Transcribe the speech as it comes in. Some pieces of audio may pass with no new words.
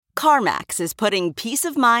CarMax is putting peace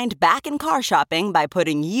of mind back in car shopping by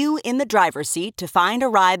putting you in the driver's seat to find a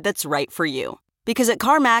ride that's right for you. Because at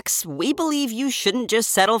CarMax, we believe you shouldn't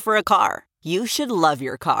just settle for a car. You should love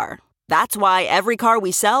your car. That's why every car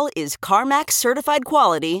we sell is CarMax certified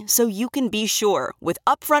quality, so you can be sure with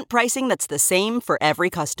upfront pricing that's the same for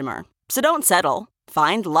every customer. So don't settle.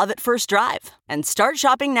 Find love at first drive and start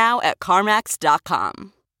shopping now at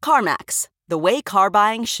CarMax.com. CarMax, the way car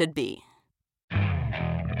buying should be.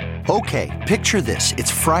 Okay, picture this.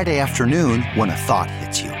 It's Friday afternoon when a thought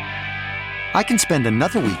hits you. I can spend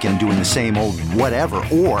another weekend doing the same old whatever,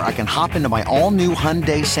 or I can hop into my all-new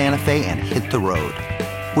Hyundai Santa Fe and hit the road.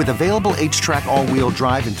 With available H-Track all-wheel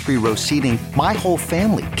drive and 3-row seating, my whole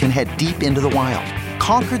family can head deep into the wild.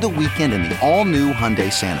 Conquer the weekend in the all-new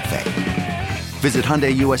Hyundai Santa Fe. Visit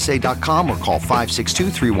HyundaiUSA.com or call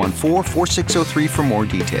 562-314-4603 for more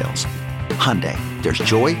details. Hyundai, there's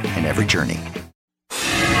joy in every journey.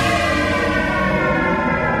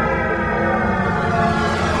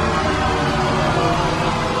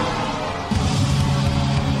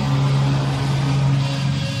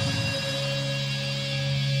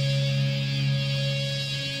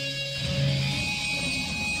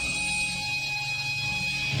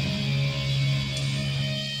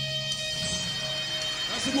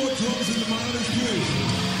 Some more drums in the monitors, please.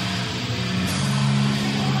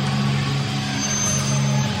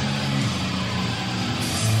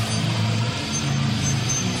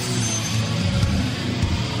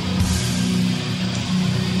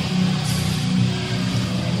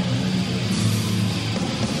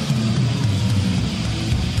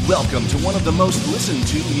 Welcome to one of the most listened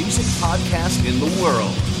to music podcasts in the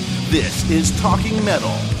world. This is Talking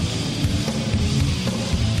Metal.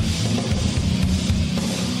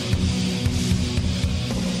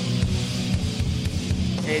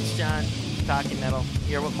 Hey, it's John, Talking Metal,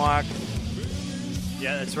 here with Mark.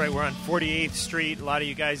 Yeah, that's right. We're on 48th Street. A lot of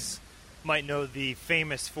you guys might know the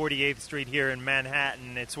famous 48th Street here in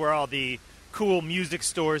Manhattan. It's where all the cool music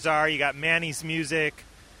stores are. You got Manny's Music,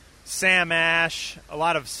 Sam Ash, a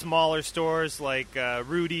lot of smaller stores like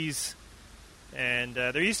Rudy's. And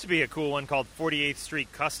there used to be a cool one called 48th Street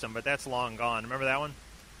Custom, but that's long gone. Remember that one?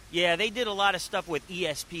 Yeah, they did a lot of stuff with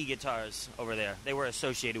ESP guitars over there. They were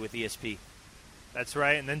associated with ESP. That's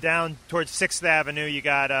right. And then down towards 6th Avenue, you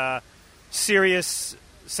got Sirius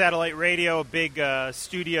Satellite Radio, a big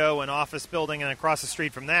studio and office building. And across the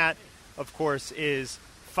street from that, of course, is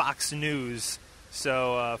Fox News.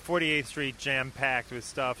 So 48th Street jam-packed with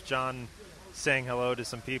stuff. John saying hello to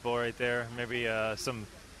some people right there. Maybe some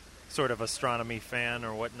sort of astronomy fan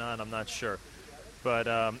or whatnot. I'm not sure. But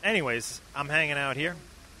anyways, I'm hanging out here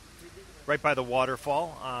right by the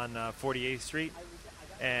waterfall on 48th Street.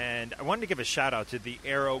 And I wanted to give a shout-out to the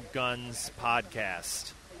Aero Guns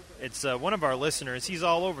podcast. It's one of our listeners. He's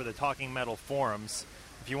all over the Talking Metal forums.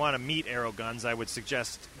 If you want to meet Aero Guns, I would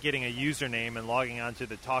suggest getting a username and logging on to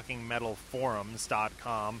the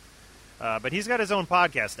talkingmetalforums.com. But he's got his own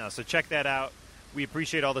podcast now, so check that out. We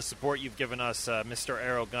appreciate all the support you've given us, Mr.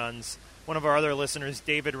 Aero Guns. One of our other listeners,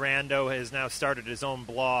 David Rando, has now started his own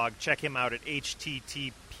blog. Check him out at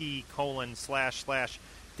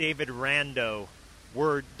http://davidrando.com.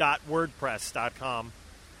 wordpress.com.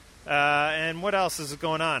 And what else is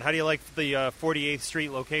going on? How do you like the 48th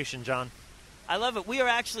Street location, John? I love it. We are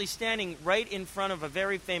actually standing right in front of a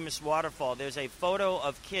very famous waterfall. There's a photo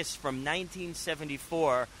of Kiss from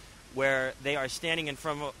 1974 where they are standing in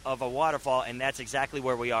front of a waterfall, and that's exactly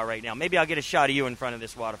where we are right now. Maybe I'll get a shot of you in front of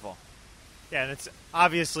this waterfall. Yeah, and it's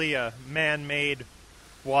obviously a man-made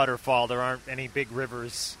waterfall. There aren't any big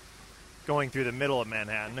rivers going through the middle of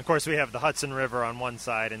Manhattan. Of course, we have the Hudson River on one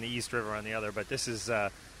side and the East River on the other, but this is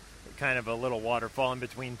kind of a little waterfall in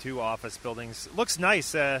between two office buildings. Looks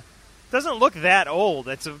nice. Doesn't look that old.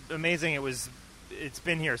 It's amazing it's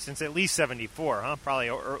been here since at least 74, huh? Probably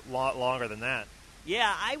a lot longer than that.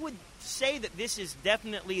 Yeah, I would say that this is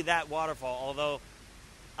definitely that waterfall, although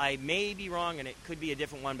I may be wrong and it could be a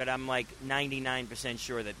different one, but I'm like 99%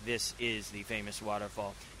 sure that this is the famous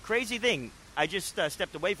waterfall. Crazy thing. I just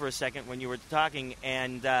stepped away for a second when you were talking,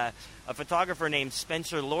 and a photographer named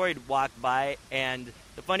Spencer Lloyd walked by, and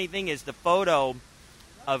the funny thing is the photo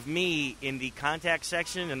of me in the contact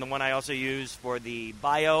section and the one I also used for the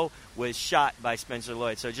bio was shot by Spencer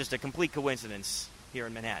Lloyd, so just a complete coincidence here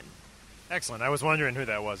in Manhattan. Excellent. I was wondering who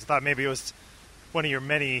that was. I thought maybe it was one of your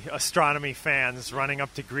many astronomy fans running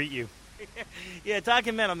up to greet you. Yeah,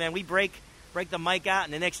 Talking Metal, man, we break the mic out,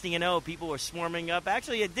 and the next thing you know, people were swarming up.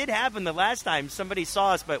 Actually, it did happen the last time. Somebody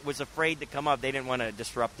saw us but was afraid to come up. They didn't want to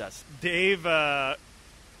disrupt us. Dave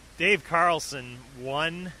Carlson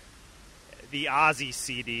won the Ozzy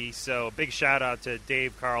CD. So big shout out to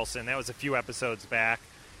Dave Carlson. That was a few episodes back.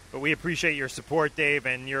 But we appreciate your support, Dave,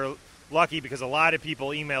 and you're lucky because a lot of people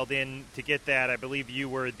emailed in to get that. I believe you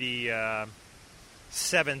were the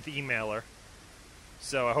 7th emailer.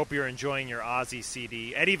 So I hope you're enjoying your Ozzy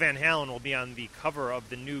CD. Eddie Van Halen will be on the cover of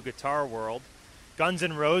the new Guitar World. Guns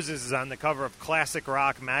N' Roses is on the cover of Classic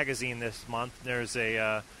Rock magazine this month. There's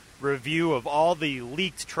a review of all the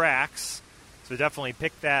leaked tracks, so definitely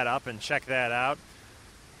pick that up and check that out.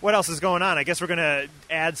 What else is going on? I guess we're going to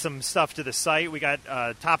add some stuff to the site. We got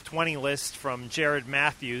a top 20 list from Jared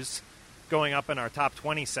Matthews going up in our top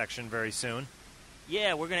 20 section very soon.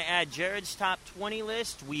 Yeah, we're going to add Jared's top 20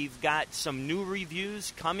 list. We've got some new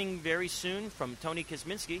reviews coming very soon from Tony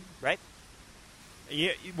Kosminski, right?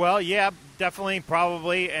 Yeah, well, yeah, definitely,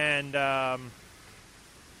 probably, and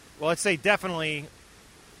let's say definitely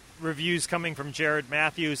reviews coming from Jared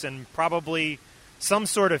Matthews, and probably some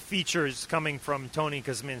sort of features coming from Tony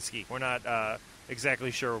Kosminski. We're not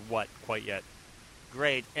exactly sure what quite yet.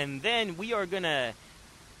 Great, and then we are going to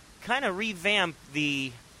kind of revamp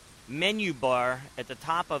the menu bar at the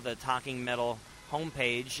top of the Talking Metal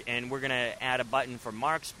homepage, and we're going to add a button for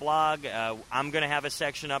Mark's blog. I'm going to have a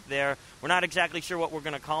section up there. We're not exactly sure what we're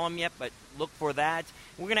going to call them yet, but look for that.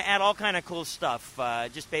 We're going to add all kind of cool stuff,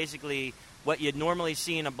 just basically what you'd normally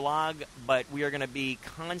see in a blog, but we are going to be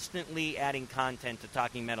constantly adding content to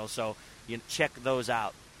Talking Metal, so you check those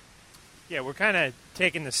out. Yeah, we're kind of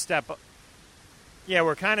taking the step. Yeah,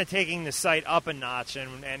 we're kind of taking the site up a notch,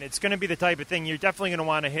 and it's going to be the type of thing you're definitely going to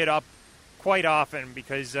want to hit up quite often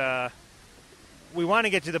because we want to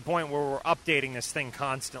get to the point where we're updating this thing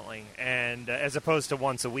constantly, and as opposed to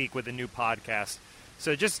once a week with a new podcast.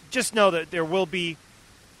 So just know that there will be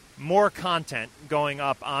more content going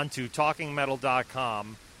up onto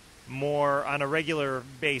TalkingMetal.com more on a regular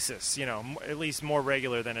basis, at least more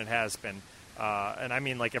regular than it has been. And I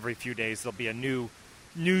mean like every few days there'll be a new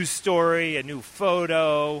news story, a new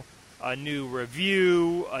photo, a new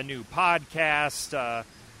review, a new podcast.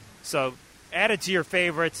 So add it to your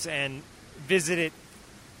favorites and visit it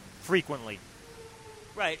frequently.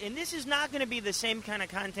 Right, and this is not going to be the same kind of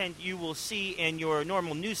content you will see in your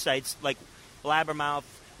normal news sites like Blabbermouth,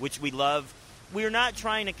 which we love. We're not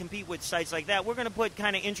trying to compete with sites like that. We're going to put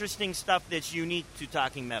kind of interesting stuff that's unique to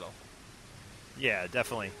Talking Metal. Yeah,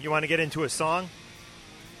 definitely. You want to get into a song?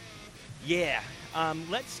 Yeah.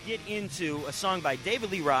 Let's get into a song by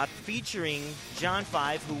David Lee Roth featuring John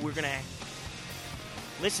Five, who we're going to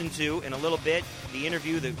listen to in a little bit, the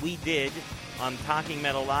interview that we did on Talking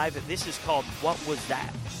Metal Live. This is called What Was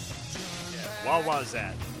That? What was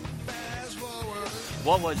that?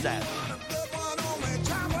 What was that?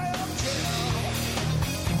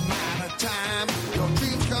 Time your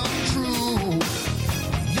dreams come true.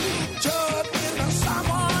 You turn into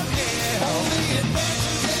someone else. Only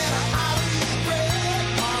adventures that I regret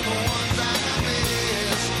are the ones I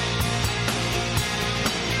miss.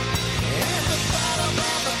 And the thought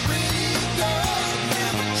about the pretty girls I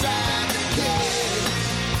never tried to kiss.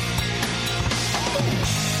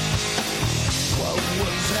 Oh, what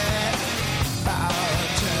was that? Our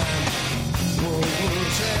time. What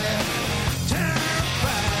was that?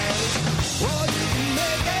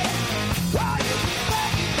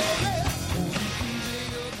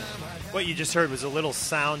 What you just heard was a little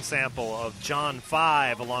sound sample of John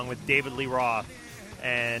 5 along with David Lee Roth.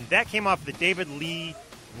 And that came off the David Lee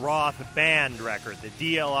Roth band record, the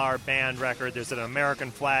DLR band record. There's an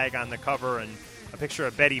American flag on the cover and a picture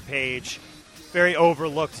of Betty Page. Very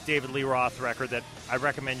overlooked David Lee Roth record that I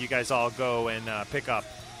recommend you guys all go and pick up.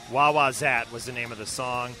 Wah Wah Zat was the name of the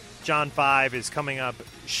song. John 5 is coming up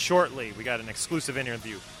shortly. We got an exclusive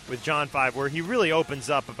interview with John 5 where he really opens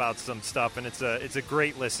up about some stuff, and it's a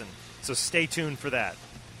great listen. So stay tuned for that.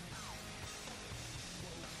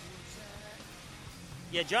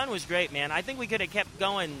 Yeah, John was great, man. I think we could have kept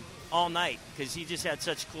going all night because he just had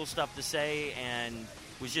such cool stuff to say and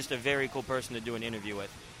was just a very cool person to do an interview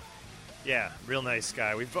with. Yeah, real nice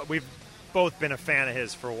guy. We've both been a fan of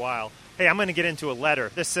his for a while. Hey, I'm going to get into a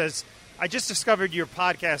letter. This says, I just discovered your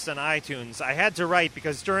podcast on iTunes. I had to write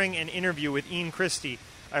because during an interview with Ian Christie,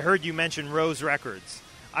 I heard you mention Rose Records.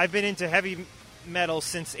 I've been into heavy metal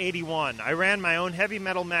since 81. I ran my own heavy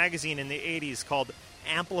metal magazine in the 80s called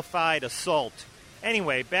Amplified Assault.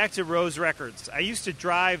 Anyway, back to Rose Records. I used to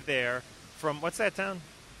drive there from, what's that town?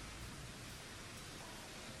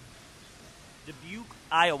 Dubuque,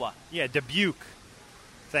 Iowa. Yeah, Dubuque.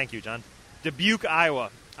 Thank you, John. Dubuque, Iowa.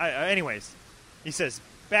 Anyways, he says,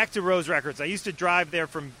 back to Rose Records. I used to drive there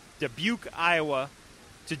from Dubuque, Iowa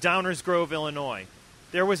to Downers Grove, Illinois.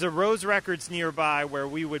 There was a Rose Records nearby where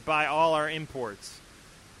we would buy all our imports.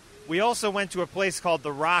 We also went to a place called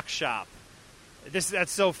the Rock Shop. That's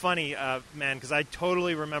so funny, man, because I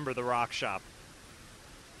totally remember the Rock Shop.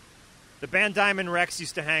 The band Diamond Rex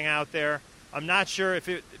used to hang out there. I'm not sure if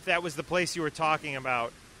that was the place you were talking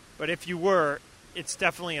about, but if you were, it's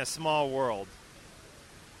definitely a small world.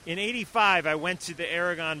 In '85, I went to the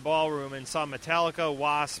Aragon Ballroom and saw Metallica,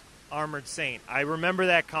 Wasp, Armored Saint. I remember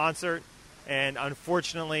that concert, and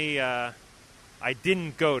unfortunately, I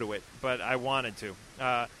didn't go to it, but I wanted to.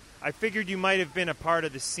 I figured you might have been a part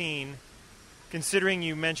of the scene, considering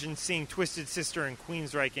you mentioned seeing Twisted Sister and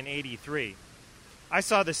Queensryche in '83. I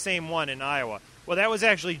saw the same one in Iowa. Well, that was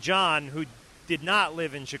actually John, who did not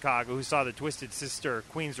live in Chicago, who saw the Twisted Sister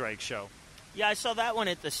Queensryche show. Yeah, I saw that one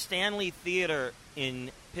at the Stanley Theater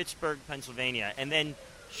in Pittsburgh, Pennsylvania. And then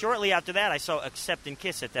shortly after that, I saw Accept and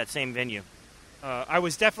Kiss at that same venue. I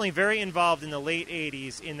was definitely very involved in the late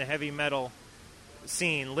 80s in the heavy metal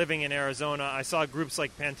scene, living in Arizona. I saw groups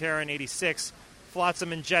like Pantera in '86,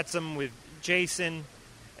 Flotsam and Jetsam with Jason,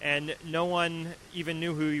 and no one even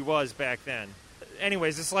knew who he was back then.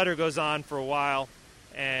 Anyways, this letter goes on for a while,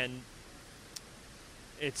 and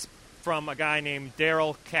it's from a guy named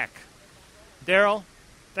Daryl Keck. Daryl,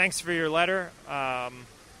 thanks for your letter.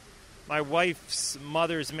 My wife's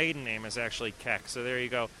mother's maiden name is actually Keck, so there you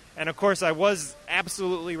go. And, of course, I was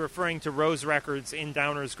absolutely referring to Rose Records in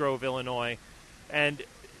Downers Grove, Illinois. And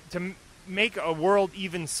to make a world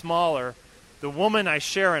even smaller, the woman I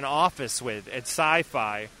share an office with at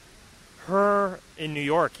Sci-Fi, her in New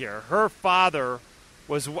York here, her father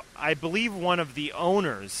was, I believe, one of the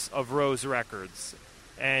owners of Rose Records.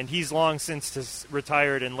 And he's long since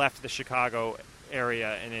retired and left the Chicago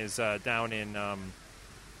area and is down in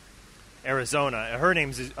Arizona. Her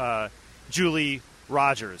name's Julie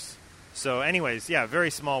Rogers. So anyways, yeah,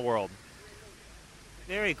 very small world.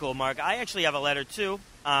 Very cool, Mark. I actually have a letter, too.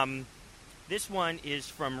 This one is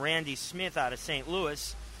from Randy Smith out of St.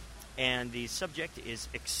 Louis, and the subject is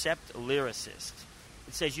Accept Lyricist.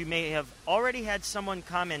 It says, you may have already had someone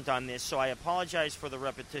comment on this, so I apologize for the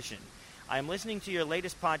repetition. I am listening to your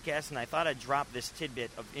latest podcast, and I thought I'd drop this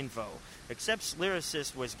tidbit of info. Accept's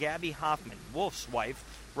lyricist was Gabby Hoffman, Wolf's wife,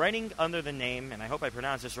 writing under the name, and I hope I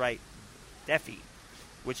pronounce this right, Deffy,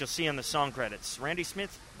 which you'll see on the song credits. Randy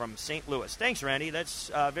Smith from St. Louis. Thanks, Randy.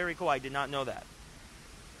 That's very cool. I did not know that.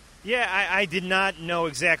 Yeah, I did not know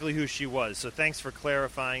exactly who she was, so thanks for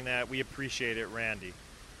clarifying that. We appreciate it, Randy.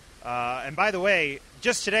 And by the way,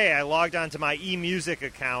 just today I logged onto my eMusic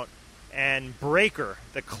account, and Breaker,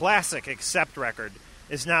 the classic Accept record,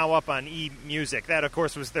 is now up on eMusic. That, of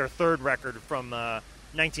course, was their third record from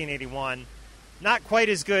 1981. Not quite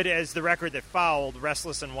as good as the record that followed,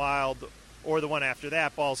 Restless and Wild, or the one after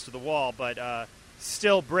that, Balls to the Wall, but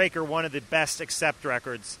still Breaker, one of the best Accept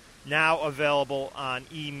records, now available on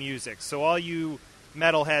eMusic. So all you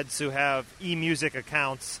metalheads who have eMusic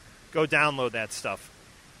accounts, go download that stuff.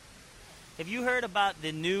 Have you heard about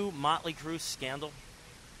the new Motley Crue scandal?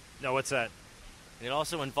 No, what's that? It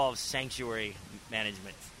also involves sanctuary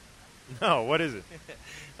management. No, what is it?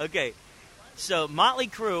 Okay, so Motley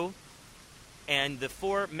Crue and the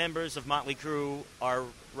four members of Motley Crue are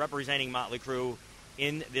representing Motley Crue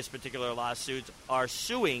in this particular lawsuit are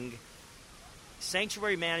suing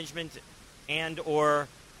Sanctuary Management and or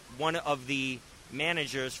one of the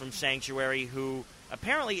managers from Sanctuary who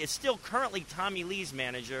apparently is still currently Tommy Lee's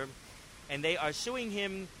manager, and they are suing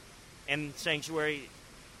him and Sanctuary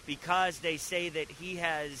because they say that he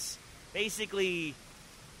has basically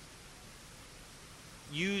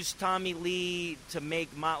used Tommy Lee to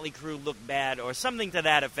make Motley Crue look bad or something to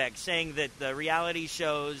that effect, saying that the reality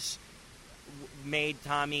shows made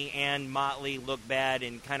Tommy and Motley look bad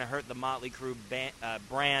and kind of hurt the Motley Crue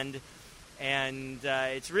brand. And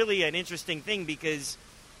it's really an interesting thing because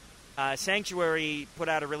Sanctuary put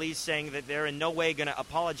out a release saying that they're in no way going to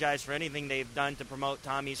apologize for anything they've done to promote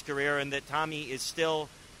Tommy's career and that Tommy is still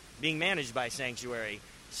being managed by Sanctuary.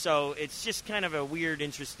 So it's just kind of a weird,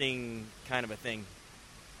 interesting kind of a thing.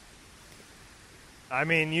 I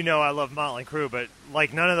mean, you know I love Motley Crue, but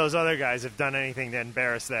like none of those other guys have done anything to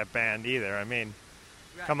embarrass that band either. I mean,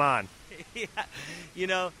 right. Come on. Yeah, you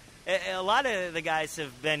know, a lot of the guys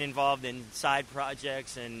have been involved in side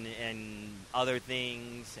projects and other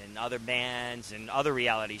things and other bands and other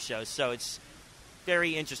reality shows. So it's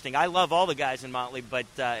very interesting. I love all the guys in Motley, but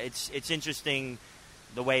it's interesting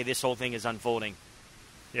the way this whole thing is unfolding.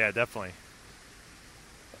 Yeah, definitely.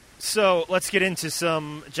 So let's get into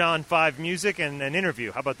some John 5 music and an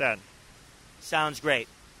interview. How about that? Sounds great.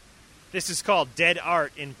 This is called Dead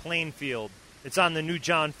Art in Plainfield. It's on the new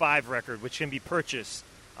John 5 record, which can be purchased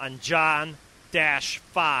on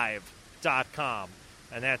john-5.com.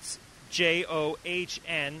 And that's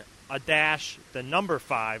JOHN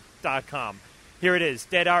 5.com. Here it is,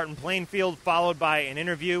 Dead Art in Plainfield, followed by an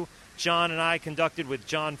interview John and I conducted with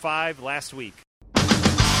John 5 last week.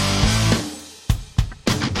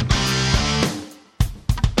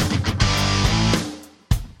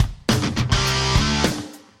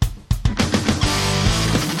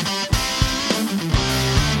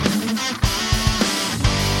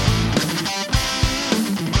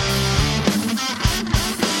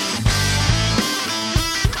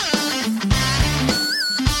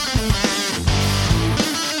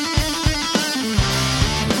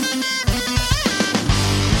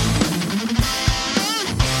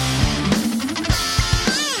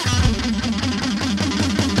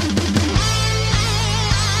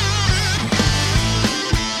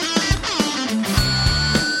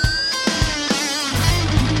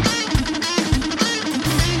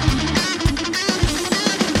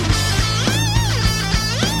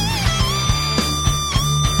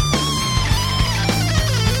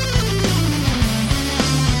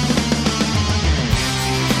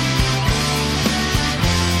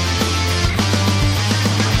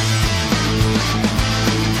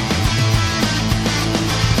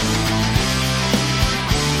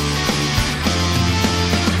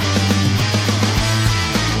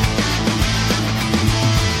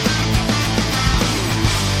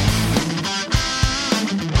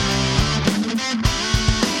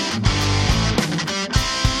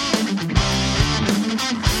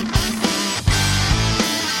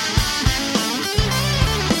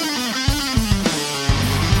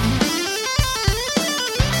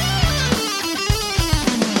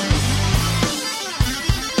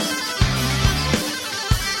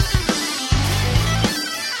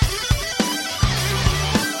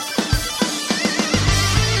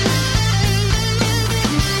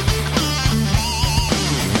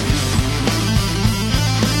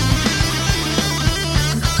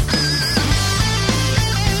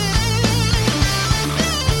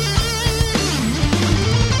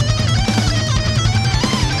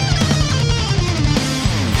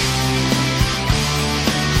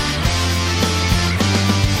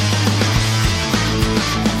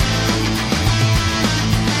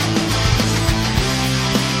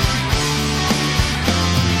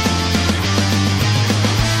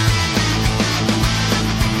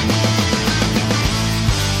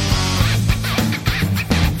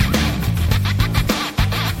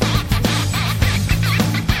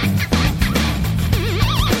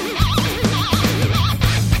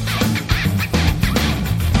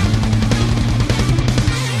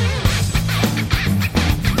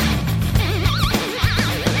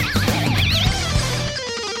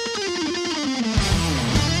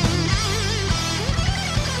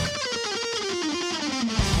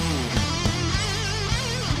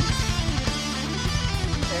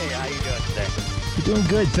 Doing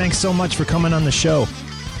good. Thanks so much for coming on the show.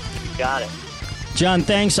 Got it. John,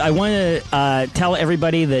 thanks. I want to tell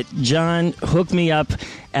everybody that John hooked me up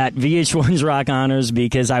at VH1's Rock Honors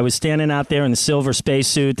because I was standing out there in the silver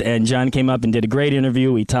spacesuit, and John came up and did a great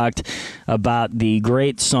interview. We talked about the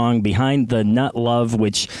great song Behind the Nut Love,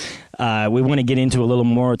 which we want to get into a little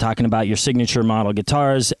more, talking about your signature model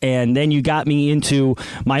guitars. And then you got me into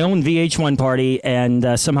my own VH1 party,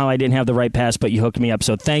 and somehow I didn't have the right pass, but you hooked me up.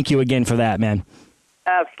 So thank you again for that, man.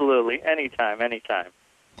 Absolutely. Anytime.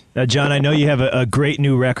 Now, John, I know you have a great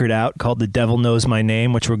new record out called The Devil Knows My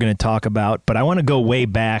Name, which we're going to talk about, but I want to go way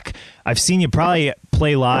back. I've seen you probably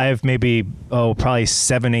play live probably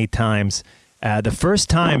 7-8 times. The first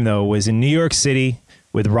time, though, was in New York City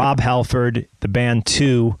with Rob Halford, the band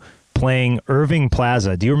 2, playing Irving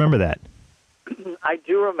Plaza. Do you remember that? I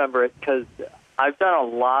do remember it because I've done a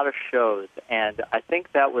lot of shows, and I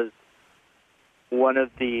think that was one of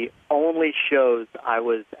the only shows I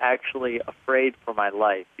was actually afraid for my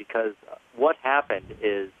life, because what happened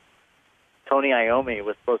is Tony Iommi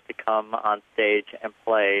was supposed to come on stage and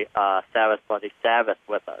play Sabbath Bloody Sabbath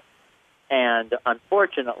with us. And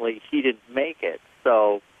unfortunately, he didn't make it.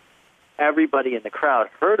 So everybody in the crowd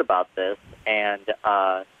heard about this, and,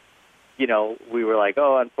 we were like,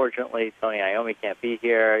 oh, unfortunately, Tony Iommi can't be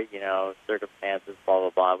here, circumstances, blah, blah,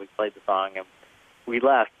 blah. We played the song, and we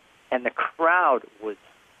left. And the crowd was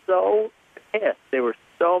so pissed. They were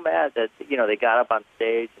so mad that, they got up on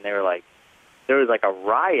stage and they were like, there was like a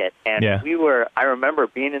riot. And I remember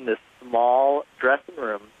being in this small dressing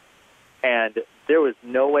room, and there was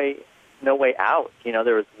no way out.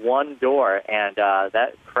 There was one door, and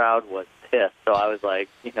that crowd was pissed. So I was like,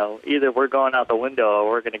 either we're going out the window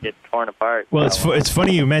or we're going to get torn apart. Well, it's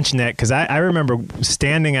funny you mentioned that, because I remember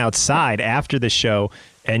standing outside after the show,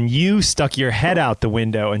 and you stuck your head out the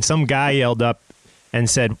window, and some guy yelled up, and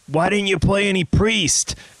said, "Why didn't you play any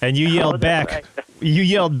Priest?" And you yelled back,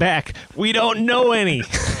 "We don't know any."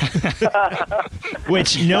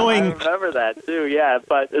 Which, knowing, I remember that too. Yeah,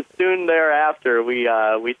 but soon thereafter, we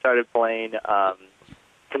started playing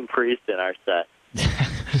some Priest in our set.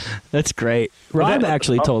 That's great. Rob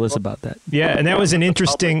actually told us about that. yeah, and that was an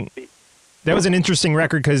interesting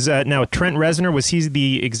record because now Trent Reznor, was he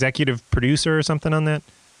the executive producer or something on that?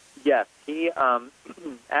 Yes, he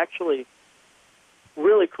actually,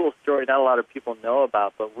 really cool story. Not a lot of people know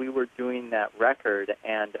about, but we were doing that record,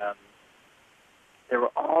 and there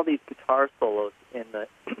were all these guitar solos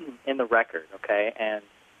in the record. Okay, and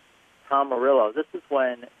Tom Morello. This is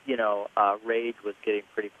when Rage was getting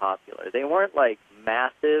pretty popular. They weren't like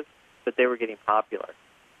massive, but they were getting popular.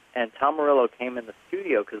 And Tom Morello came in the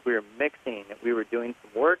studio because we were mixing. We were doing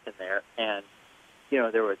some work in there, and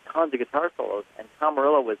there were tons of guitar solos. And Tom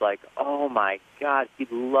Morello was like, "Oh my God," he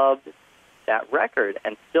loved that record.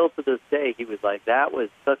 And still to this day, he was like, "That was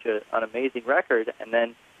such an amazing record." And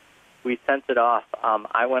then we sent it off.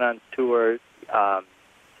 I went on tour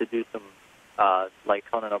to do some like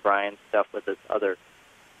Conan O'Brien stuff with this other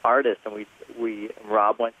artist, and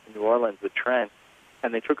Rob went to New Orleans with Trent,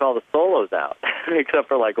 and they took all the solos out except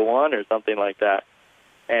for like one or something like that.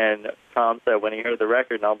 And Tom said when he heard the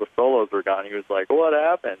record and all the solos were gone, he was like, "What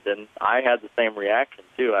happened?" And I had the same reaction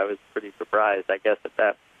too. I was pretty surprised. I guess at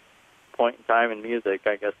that point in time in music,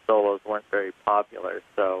 I guess solos weren't very popular,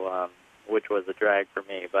 so which was a drag for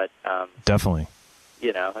me. But definitely,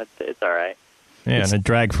 it's all right. Yeah, and a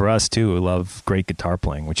drag for us too, who love great guitar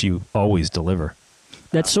playing, which you always deliver.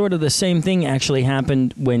 That's sort of the same thing actually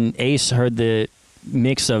happened when Ace heard the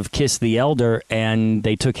mix of Kiss the Elder, and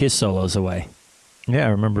they took his solos away. Yeah, I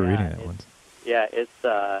remember reading that once. Yeah, it's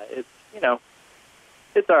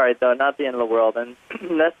it's all right though, not the end of the world, and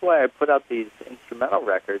that's why I put out these instrumental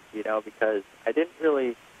records, because I didn't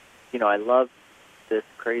really, I love this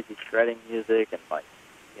crazy shredding music and like,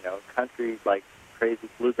 country like crazy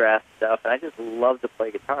bluegrass stuff, and I just love to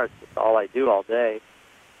play guitar. It's just all I do all day.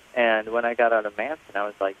 And when I got out of Manson, I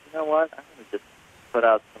was like, you know what? I'm going to just put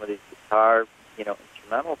out some of these guitar,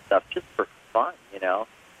 instrumental stuff just for fun,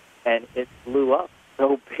 And it blew up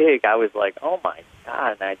so big. I was like, oh my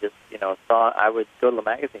God. And I just, I would go to the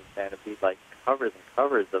magazine stand and be like covers and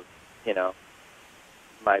covers of,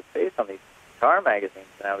 my face on these guitar magazines.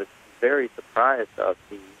 And I was very surprised of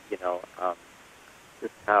the,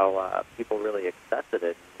 just how people really accepted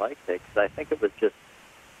it and liked it. Because I think it was just,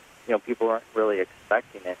 people weren't really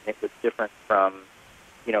expecting it. And it was different from,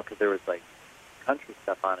 because there was like country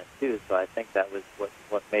stuff on it too. So I think that was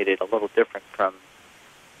what made it a little different from,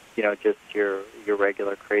 just your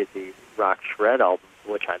regular crazy rock shred albums,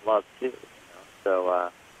 which I love too. So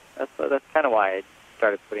that's kind of why I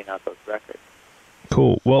started putting out those records.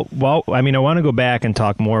 Cool. Well, I want to go back and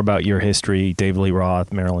talk more about your history, David Lee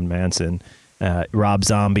Roth, Marilyn Manson, Rob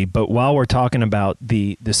Zombie. But while we're talking about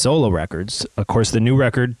the solo records, of course, the new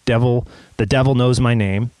record, The Devil Knows My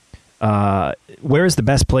Name, where is the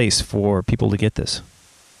best place for people to get this?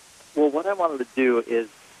 Well, what I wanted to do is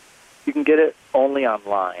you can get it only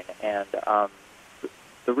online. And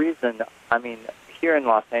the reason, here in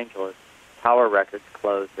Los Angeles, Tower Records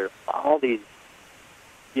closed. There are all these,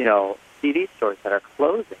 CD stores that are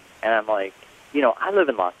closing. And I'm like, I live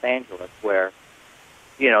in Los Angeles where,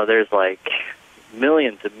 there's like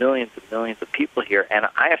millions and millions and millions of people here, and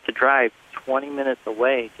I have to drive 20 minutes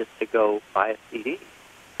away just to go buy a CD.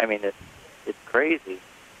 It's crazy.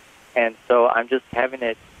 And so I'm just having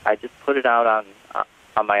it, I just put it out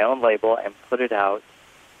on my own label and put it out,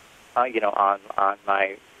 on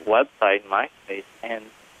my website, MySpace, and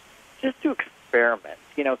just to experiment,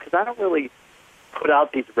 because I don't really put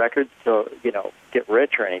out these records to, get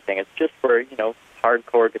rich or anything. It's just for,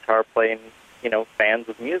 hardcore guitar playing, fans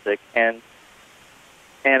of music. And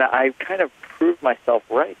I kind of proved myself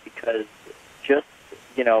right because just,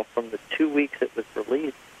 from the 2 weeks it was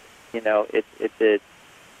released, it did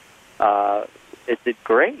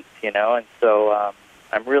great, and so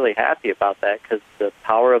I'm really happy about that because the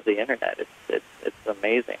power of the internet, it's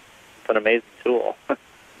amazing. It's an amazing tool.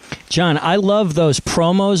 John, I love those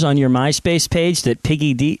promos on your MySpace page that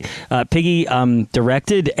Piggy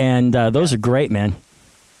directed, and those are great, man.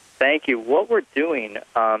 Thank you. What we're doing,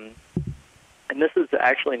 and this has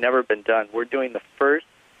actually never been done, we're doing the first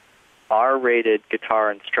R-rated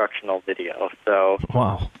guitar instructional video. So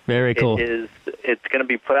wow, very cool. It's going to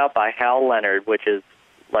be put out by Hal Leonard, which is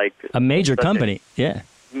like a major company. Yeah,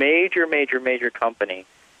 major company.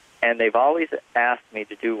 And they've always asked me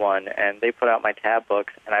to do one, and they put out my tab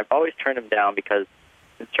books, and I've always turned them down because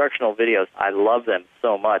instructional videos, I love them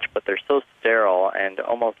so much, but they're so sterile and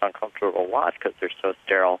almost uncomfortable to watch because they're so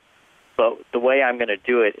sterile. But the way I'm going to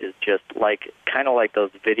do it is just kind of like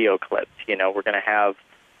those video clips. We're going to have,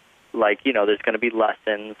 there's going to be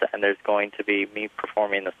lessons and there's going to be me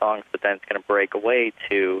performing the songs, but then it's going to break away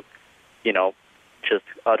to, just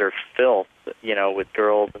utter filth, with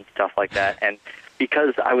girls and stuff like that. And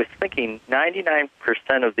because I was thinking 99%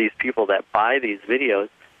 of these people that buy these videos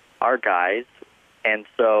are guys, and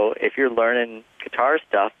so if you're learning guitar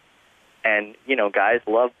stuff, and guys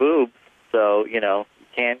love boobs, so you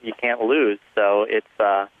can't lose. So it's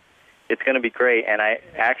going to be great. And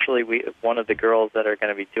one of the girls that are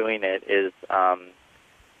going to be doing it is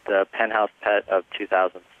the Penthouse Pet of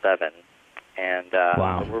 2007, and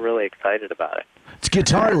wow. So we're really excited about it. It's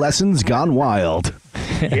guitar lessons gone wild.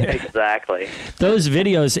 Yeah, exactly. Those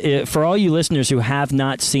videos, for all you listeners who have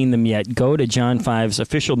not seen them yet, go to John 5's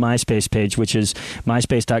official MySpace page, which is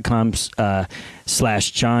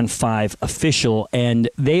myspace.com/John5official, and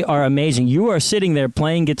they are amazing. You are sitting there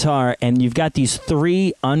playing guitar, and you've got these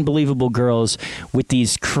 3 unbelievable girls with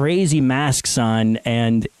these crazy masks on,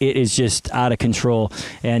 and it is just out of control.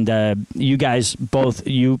 And you guys, both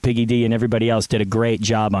you, Piggy D, and everybody else, did a great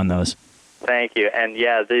job on those. Thank you. And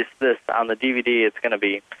yeah, this on the DVD, it's going to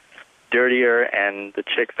be dirtier, and the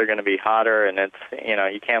chicks are going to be hotter, and it's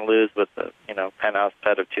you can't lose with the Penthouse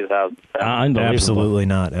Pet of 2007. Absolutely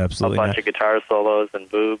not. Absolutely a bunch not. of guitar solos and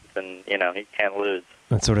boobs, and you can't lose.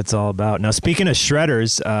 That's what it's all about. Now, speaking of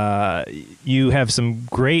shredders, you have some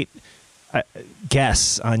great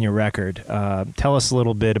guests on your record. Tell us a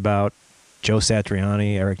little bit about Joe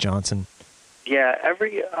Satriani, Eric Johnson. Yeah,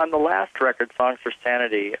 on the last record, Songs for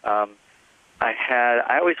Sanity,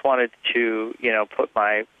 I always wanted to, put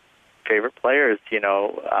my favorite players,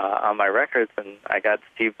 on my records, and I got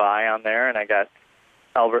Steve Vai on there, and I got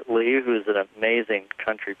Albert Lee, who's an amazing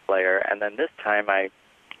country player, and then this time I,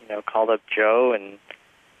 called up Joe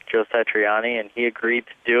Satriani, and he agreed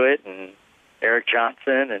to do it, and Eric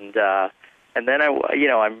Johnson, and then I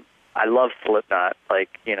love Slipknot,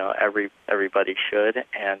 everybody should,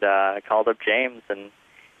 and I called up James, and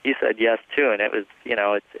he said yes too, and it was,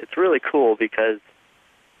 it's really cool because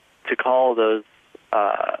to call those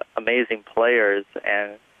amazing players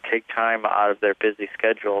and take time out of their busy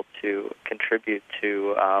schedule to contribute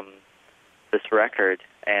to this record,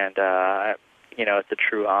 and it's a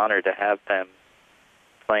true honor to have them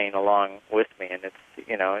playing along with me, and it's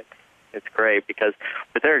great because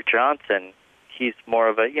with Eric Johnson, he's more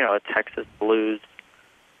of a a Texas blues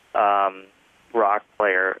rock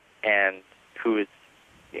player, and who is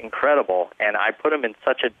incredible, and I put him in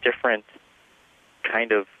such a different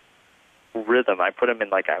kind of rhythm. I put him in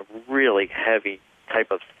a really heavy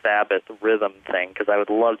type of Sabbath rhythm thing because I would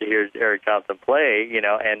love to hear Eric Johnson play,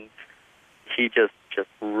 and he just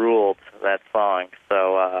ruled that song.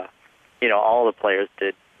 So, all the players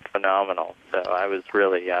did phenomenal. So I was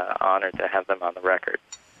really honored to have them on the record.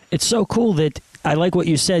 It's so cool that I like what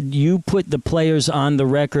you said. You put the players on the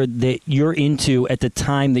record that you're into at the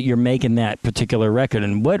time that you're making that particular record.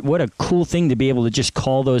 And what a cool thing to be able to just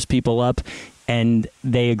call those people up and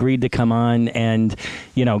they agreed to come on, and,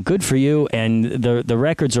 good for you. And the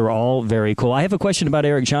records are all very cool. I have a question about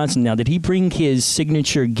Eric Johnson now. Did he bring his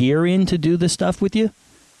signature gear in to do the stuff with you?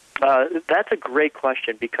 That's a great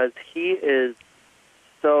question because he is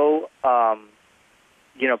so,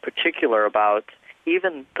 particular about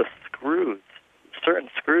even the screws, certain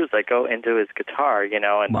screws that go into his guitar, and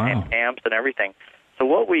amps and everything. So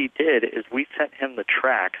what we did is we sent him the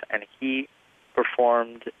tracks, and he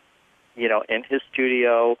performed, in his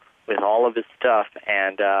studio with all of his stuff,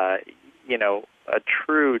 and, a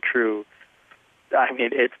true,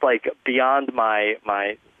 it's beyond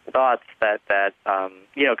my thoughts that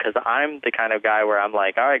because I'm the kind of guy where I'm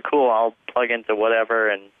like, all right, cool, I'll plug into whatever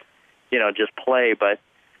and, just play, but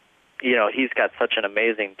he's got such an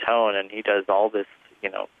amazing tone, and he does all this,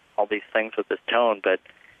 all these things with his tone.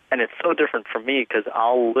 And it's so different from me because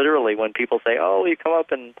I'll literally, when people say, "Oh, you come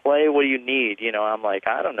up and play, what do you need?" I'm like,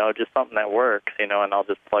 I don't know, just something that works, and I'll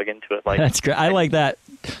just plug into it. That's great. I like that.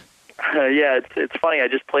 Yeah, it's funny. I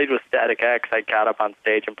just played with Static X. I got up on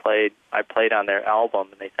stage and played. I played on their album,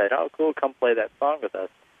 and they said, "Oh, cool, come play that song with us."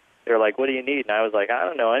 They were like, "What do you need?" And I was like, "I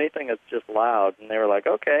don't know, anything that's just loud." And they were like,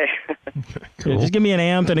 "Okay." Cool. Yeah, just give me an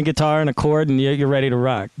amp and a guitar and a chord, and you're ready to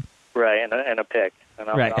rock. Right, and a pick, and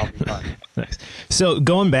I'll be fine. Nice. So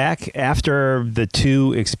going back after the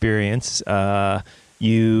 2 experience, now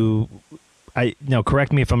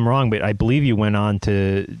correct me if I'm wrong, but I believe you went on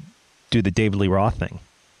to do the David Lee Roth thing.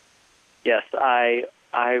 Yes, I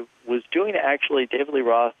was doing actually David Lee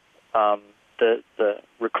Roth, the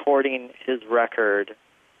recording his record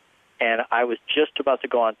and I was just about to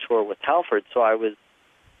go on tour with Halford, so I was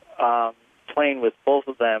playing with both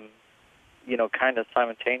of them, kind of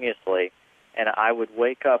simultaneously. And I would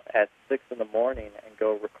wake up at 6 in the morning and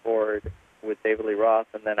go record with David Lee Roth,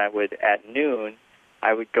 and then at noon,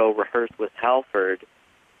 I would go rehearse with Halford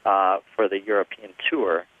for the European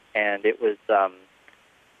tour. And it was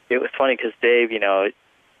funny because Dave,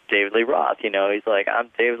 David Lee Roth, he's like, I'm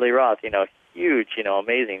David Lee Roth, huge,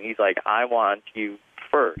 amazing. He's like, I want you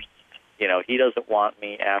first. He doesn't want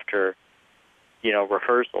me after,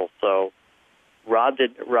 rehearsal. So Rob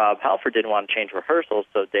Halford didn't want to change rehearsals,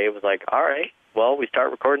 so Dave was like, all right, well, we start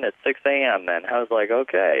recording at 6 a.m. then. I was like,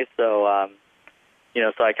 okay. So,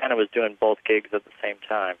 so I kind of was doing both gigs at the same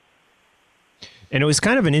time. And it was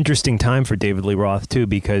kind of an interesting time for David Lee Roth, too,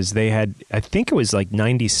 because they had, I think it was like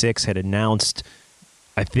 96, had announced,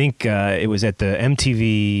 I think it was at the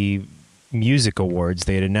MTV Music Awards,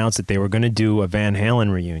 they had announced that they were going to do a Van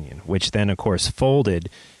Halen reunion, which then, of course, folded.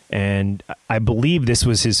 And I believe this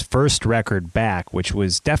was his first record back, which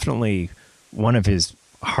was definitely one of his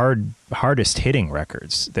hardest hitting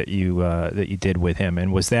records that you did with him.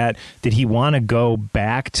 And did he want to go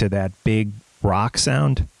back to that big rock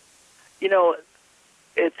sound?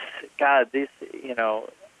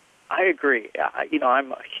 I agree.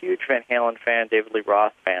 I'm a huge Van Halen fan, David Lee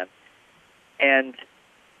Roth fan. And,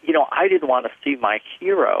 I didn't want to see my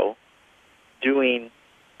hero doing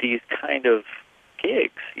these kind of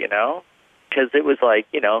gigs, because it was like,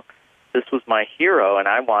 this was my hero, and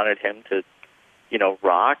I wanted him to,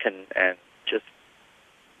 rock and just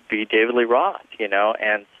be David Lee Roth,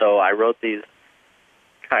 and so I wrote these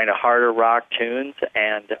kind of harder rock tunes,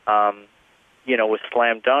 and, with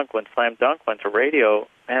Slam Dunk, when Slam Dunk went to radio,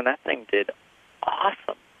 man, that thing did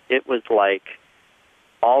awesome. It was like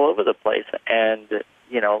all over the place, and,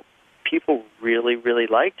 people really, really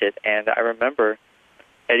liked it, and I remember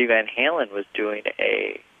Eddie Van Halen was doing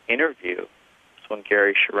a interview. This when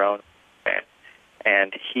Gary Cherone,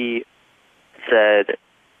 and he said,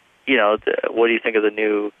 what do you think of the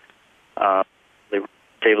new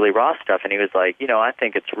David Lee Roth stuff? And he was like, I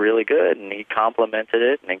think it's really good. And he complimented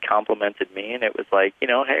it, and he complimented me, and it was like,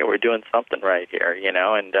 hey, we're doing something right here,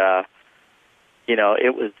 and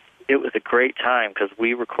it was a great time because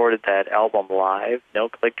we recorded that album live, no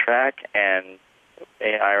click track, and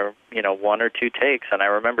one or two takes. And I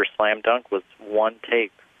remember Slam Dunk was one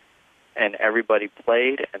take, and everybody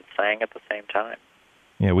played and sang at the same time.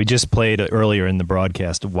 Yeah, we just played earlier in the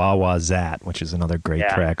broadcast Wah Wah Zat, which is another great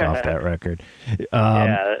track off that record.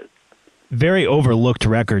 Very overlooked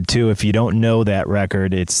record, too. If you don't know that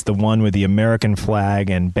record, it's the one with the American flag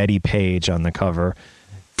and Betty Page on the cover,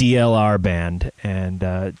 DLR Band, and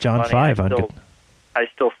John Five on it. I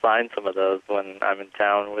still sign some of those when I'm in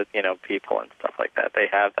town with, people and stuff like that. They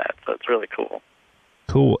have that, so it's really cool.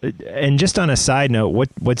 Cool. And just on a side note,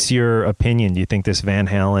 what's your opinion? Do you think this Van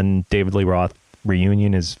Halen, David Lee Roth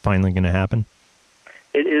reunion is finally going to happen?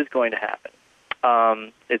 It is going to happen.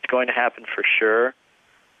 It's going to happen for sure.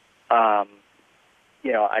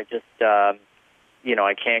 I just,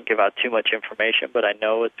 I can't give out too much information, but I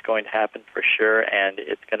know it's going to happen for sure, and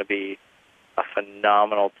it's going to be a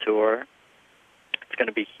phenomenal tour. It's going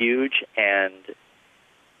to be huge, and,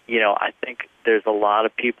 I think there's a lot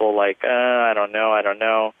of people like, I don't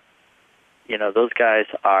know. Those guys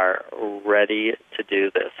are ready to do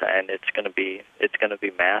this, and it's going to be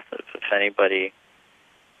massive. If anybody,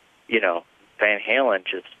 Van Halen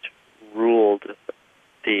just ruled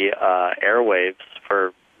the airwaves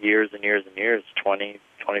for years and years and years, 20,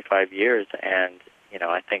 25 years, and,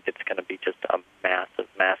 I think it's going to be just a massive,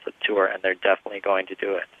 massive tour, and they're definitely going to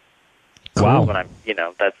do it. Wow. When I'm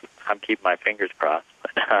keeping my fingers crossed.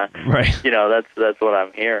 But, right. That's what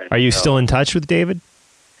I'm hearing. Are you still in touch with David?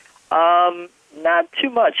 Not too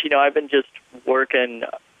much. I've been just working,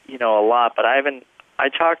 a lot, but I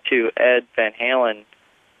talked to Ed Van Halen,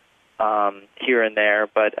 here and there,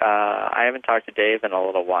 but, I haven't talked to Dave in a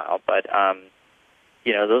little while, but,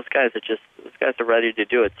 those guys are ready to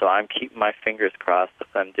do it, so I'm keeping my fingers crossed if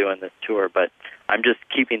I'm doing this tour, but I'm just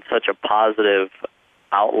keeping such a positive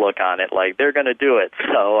outlook on it, like they're going to do it,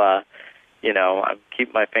 so, I'm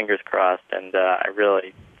keeping my fingers crossed, and, I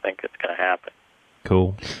really think it's going to happen.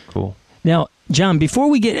 Cool. Now, John, before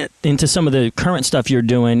we get into some of the current stuff you're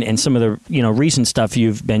doing and some of the recent stuff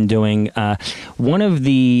you've been doing, one of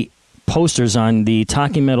the posters on the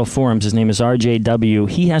Talking Metal forums, his name is RJW,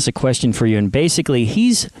 he has a question for you, and basically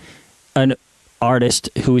he's an artist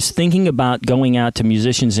who is thinking about going out to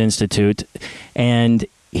Musicians Institute, and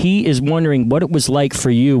he is wondering what it was like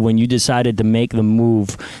for you when you decided to make the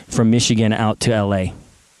move from Michigan out to L.A.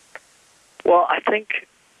 Well, I think,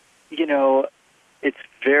 it's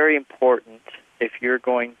very important if you're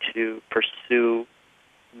going to pursue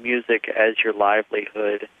music as your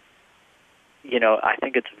livelihood. You know, I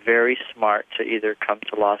think it's very smart to either come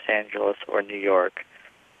to Los Angeles or New York.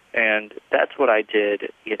 And that's what I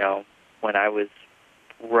did, you know, when I was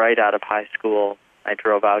right out of high school. I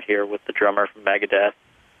drove out here with the drummer from Megadeth,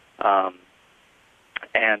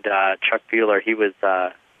 and Chuck Bueller. He was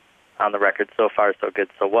on the record So Far, So Good,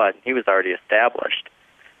 So What? And he was already established.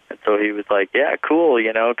 And so he was like, yeah, cool,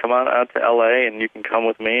 you know, come on out to L.A. and you can come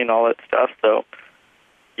with me and all that stuff. So,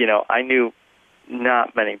 you know, I knew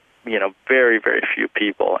not many, you know, very, very few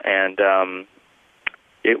people. And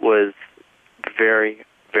it was very,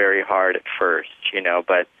 very hard at first, you know,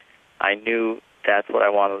 but I knew that's what I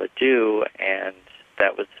wanted to do, and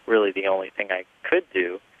that was really the only thing I could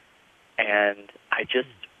do. And I just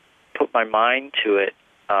put my mind to it,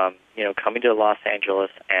 you know, coming to Los Angeles,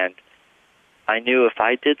 and I knew if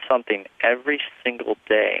I did something every single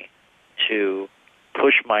day to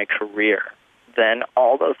push my career, then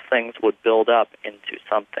all those things would build up into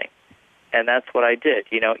something. And that's what I did,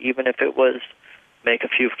 you know, even if it was make a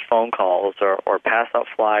few phone calls or pass out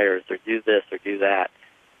flyers or do this or do that.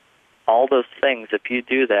 All those things, if you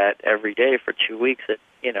do that every day for 2 weeks, it,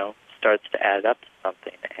 you know, starts to add up to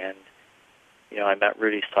something. And, you know, I met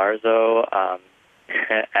Rudy Sarzo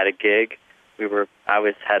at a gig.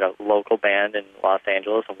 I had a local band in Los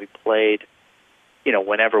Angeles, and we played, you know,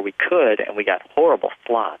 whenever we could, and we got horrible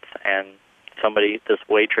slots. And this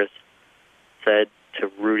waitress said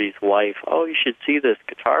to Rudy's wife, oh, you should see this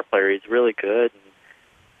guitar player. He's really good. And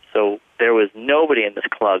so there was nobody in this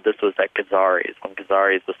club. This was at Gazzari's, when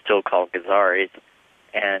Gazzari's was still called Gazzari's.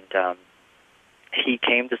 And he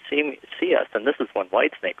came to see us. And this is when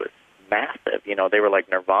Whitesnake was massive. You know, they were like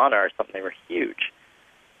Nirvana or something. They were huge.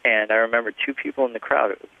 And I remember two people in the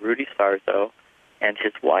crowd. It was Rudy Sarzo and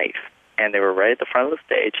his wife. And they were right at the front of the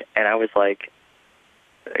stage. And I was like,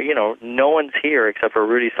 you know, no one's here except for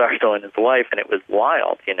Rudy Sarzo and his wife. And it was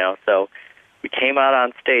wild, you know. So we came out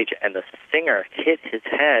on stage, and the singer hit his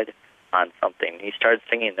head on something. He started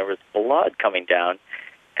singing. There was blood coming down.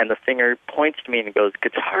 And the singer points to me and goes,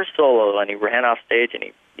 guitar solo. And he ran off stage, and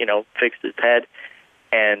he, you know, fixed his head.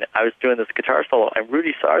 And I was doing this guitar solo, and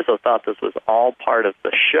Rudy Sarzo thought this was all part of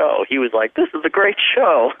the show. He was like, this is a great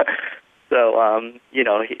show. So, you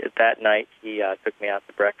know, that night he took me out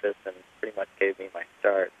to breakfast and pretty much gave me my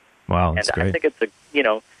start. Wow, that's and great. I think it's you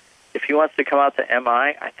know, if he wants to come out to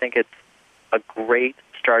MI, I think it's a great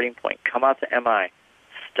starting point. Come out to MI,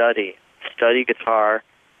 study guitar,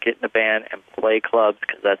 get in a band, and play clubs,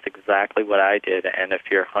 because that's exactly what I did. And if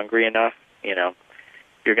you're hungry enough, you know,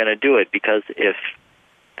 you're going to do it, because if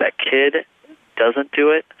that kid doesn't do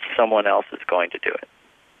it, someone else is going to do it.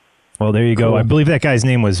 Well, there you go. I believe that guy's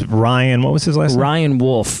name was Ryan. What was his last name? Ryan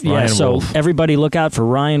Wolf. Ryan so Wolf. Everybody look out for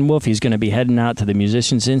Ryan Wolf. He's going to be heading out to the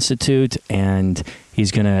Musicians Institute, and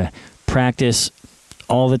he's going to practice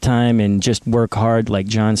all the time and just work hard, like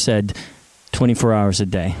John said, 24 hours a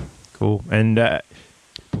day. Cool. And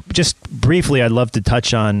just briefly, I'd love to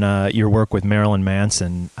touch on your work with Marilyn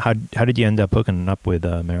Manson. How did you end up hooking up with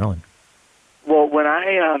Marilyn? Well, when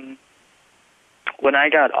I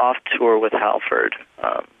got off tour with Halford,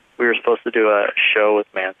 we were supposed to do a show with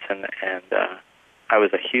Manson, and I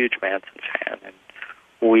was a huge Manson fan, and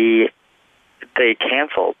they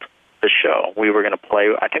canceled the show. We were going to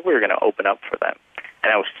play. I think we were going to open up for them,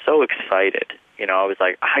 and I was so excited. You know, I was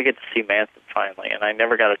like, I get to see Manson finally, and I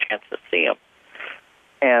never got a chance to see him.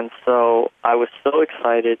 And so I was so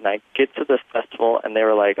excited, and I get to this festival, and they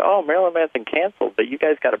were like, oh, Marilyn Manson canceled, but you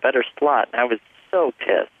guys got a better slot. And I was so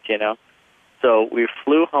pissed, you know. So we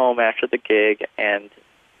flew home after the gig, and,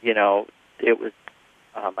 you know, it was,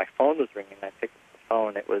 my phone was ringing. I picked up the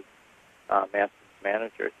phone. It was Manson's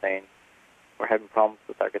manager saying, we're having problems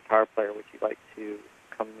with our guitar player. Would you like to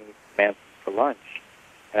come meet Manson for lunch?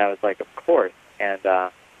 And I was like, of course. And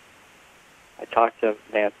I talked to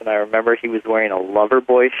Manson. I remember he was wearing a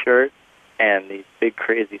Loverboy shirt and these big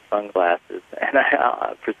crazy sunglasses. And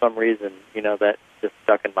for some reason, you know, that just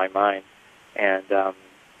stuck in my mind. And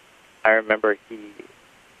I remember he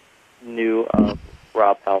knew of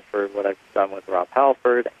Rob Halford, what I've done with Rob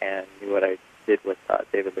Halford, and knew what I did with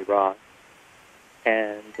David Lee Roth,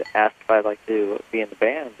 and asked if I'd like to be in the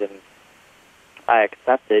band. And I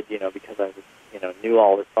accepted, you know, because I was, you know, knew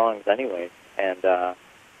all the songs anyways. And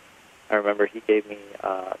I remember he gave me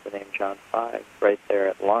the name John Five right there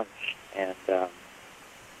at lunch. And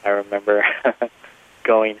I remember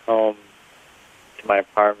going home to my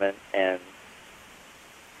apartment and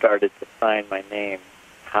started to sign my name,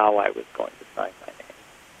 how I was going to sign my name,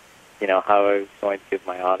 you know, how I was going to give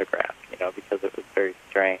my autograph, you know, because it was very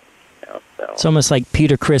strange, you know. So It's almost like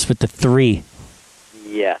Peter Criss with the 3.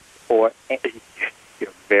 Yes, or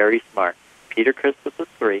you're very smart. Peter Criss with the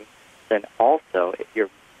 3. Then also, if you're,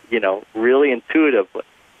 really intuitive,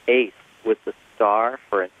 Ace with the star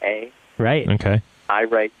for an A. Right. Okay. I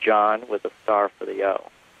write John with a star for the O.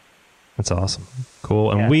 That's awesome.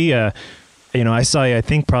 Cool. And we, I saw you, I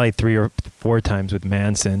think, probably 3 or 4 times with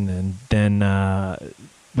Manson, and then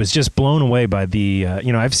was just blown away by the,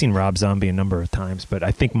 I've seen Rob Zombie a number of times, but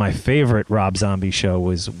I think my favorite Rob Zombie show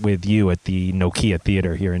was with you at the Nokia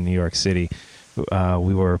Theater here in New York City.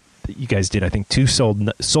 You guys did, I think, 2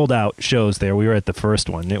 sold out shows there. We were at the first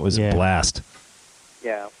one. It was a blast.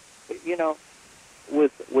 Yeah.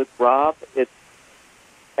 With Rob, it's,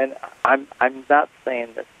 and I'm not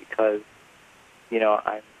saying this because,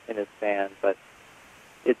 I'm in his band, but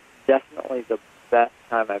it's definitely the best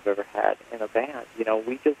time I've ever had in a band.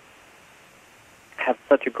 We just have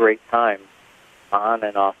such a great time on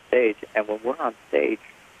and off stage, and when we're on stage,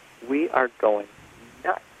 we are going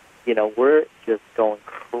nuts. We're just going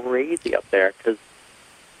crazy up there because,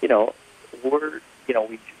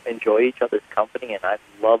 we enjoy each other's company, and I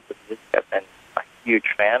love the music. I've been a huge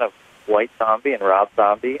fan of White Zombie and Rob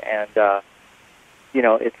Zombie, and,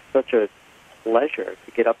 it's such a pleasure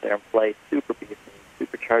to get up there and play Super Beast and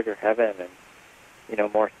Supercharger Heaven and,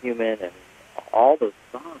 More Human and all those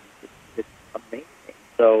songs. It's amazing.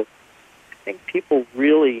 So I think people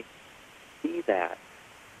really see that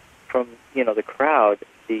from, the crowd,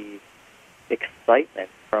 the excitement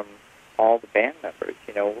from all the band members.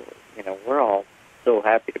 We're all so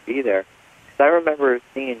happy to be there. Because I remember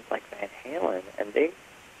seeing, like, Van Halen, and they,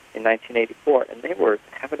 in 1984, and they were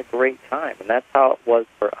having a great time. And that's how it was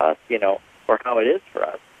for us, or how it is for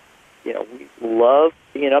us. We love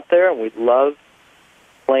being up there, and we love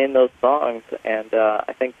playing those songs, and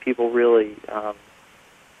I think people really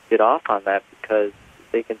get off on that because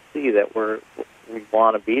they can see that we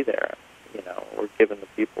want to be there. We're giving the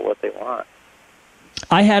people what they want.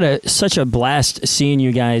 I had such a blast seeing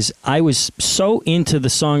you guys. I was so into the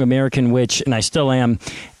song American Witch, and I still am.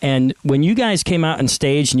 And when you guys came out on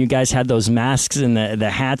stage and you guys had those masks and the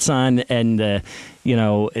hats on and the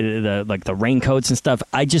raincoats and stuff,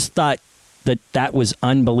 I just thought that was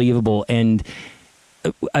unbelievable. And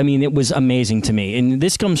I mean, it was amazing to me. And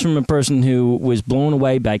this comes from a person who was blown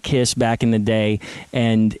away by Kiss back in the day.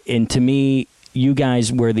 And to me, you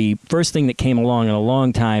guys were the first thing that came along in a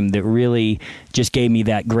long time that really just gave me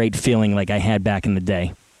that great feeling like I had back in the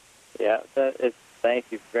day. Yeah, thank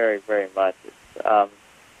you very, very much.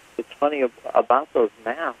 It's funny about those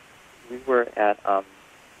masks. We were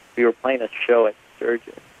playing a show at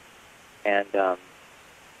Sturgis, and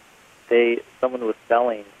someone was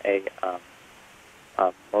selling a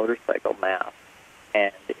motorcycle mask,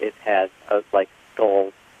 and it had like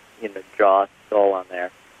skull, jaw skull on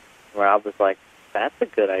there. Rob was like, "That's a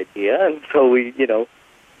good idea," and so we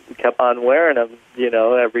kept on wearing them,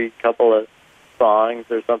 every couple of songs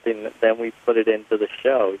or something. Then we put it into the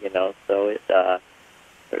show, So it,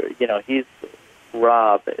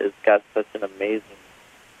 Rob has got such an amazing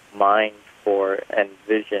mind and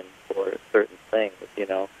vision for certain things,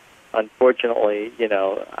 Unfortunately,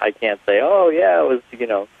 I can't say, "Oh yeah, it was,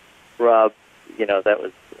 Rob." That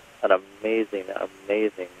was an amazing,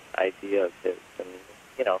 amazing idea of his, and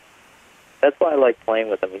that's why I like playing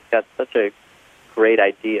with him. He's got such a great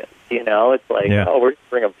idea. It's like, we're going to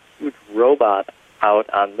bring a huge robot out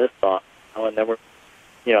on this song, and then we're,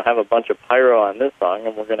 have a bunch of pyro on this song,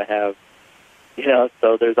 and we're going to have,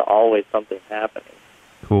 so there's always something happening.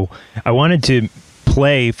 Cool. I wanted to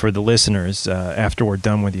play for the listeners, after we're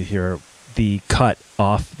done with you here, the cut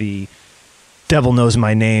off the Devil Knows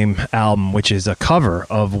My Name album, which is a cover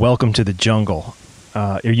of Welcome to the Jungle.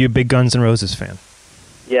 Are you a big Guns N' Roses fan?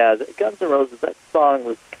 Yeah, the Guns N' Roses, that song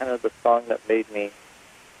was kind of the song that made me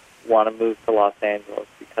want to move to Los Angeles,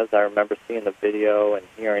 because I remember seeing the video and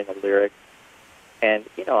hearing the lyrics. And,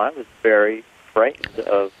 I was very frightened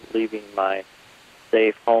of leaving my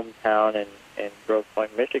safe hometown in Grosse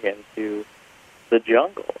Pointe, Michigan to the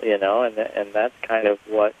jungle, and that's kind of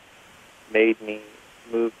what made me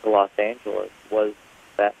move to Los Angeles was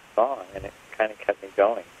that song, and it kind of kept me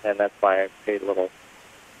going. And that's why I paid a little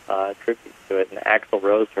tribute to it, and Axl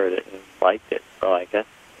Rose heard it and liked it, so I guess,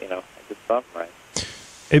 I did something right.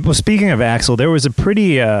 Well, speaking of Axl, there was a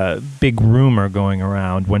pretty big rumor going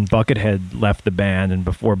around when Buckethead left the band and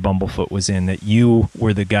before Bumblefoot was in that you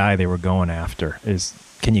were the guy they were going after.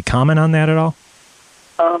 Can you comment on that at all?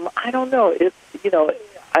 I don't know. It's,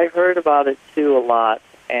 I heard about it too a lot,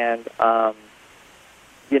 and,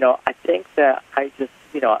 I think that I just,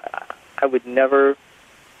 I would never,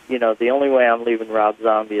 the only way I'm leaving Rob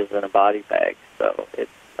Zombie is in a body bag, so it's,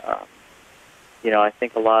 I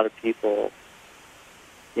think a lot of people,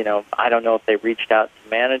 I don't know if they reached out to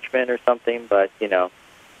management or something, but,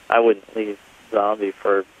 I wouldn't leave Zombie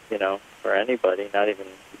for anybody, not even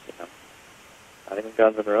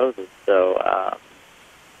Guns N' Roses. So,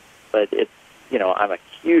 but it's, I'm a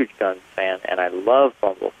huge Guns fan, and I love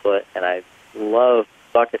Bumblefoot, and I love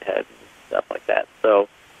Buckethead and stuff like that. So,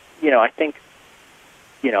 I think,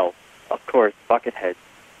 of course, Buckethead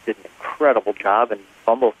did an incredible job, and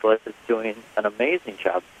Bumblefoot is doing an amazing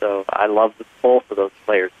job. So I love both of those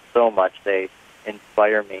players so much. They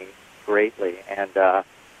inspire me greatly. And,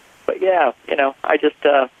 but yeah, I just,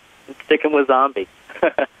 I'm sticking with Zombie.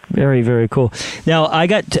 Very, very cool. Now, I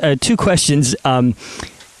got two questions.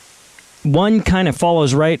 One kind of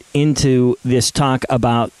follows right into this talk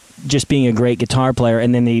about just being a great guitar player.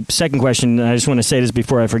 And then the second question, and I just want to say this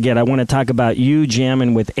before I forget, I want to talk about you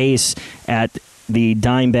jamming with Ace at the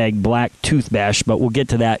Dimebag Black Tooth Bash, but we'll get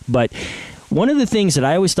to that. But one of the things that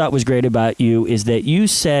I always thought was great about you is that you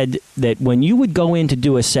said that when you would go in to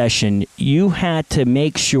do a session, you had to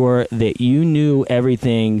make sure that you knew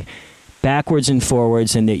everything backwards and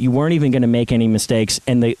forwards and that you weren't even going to make any mistakes.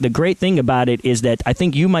 And the great thing about it is that I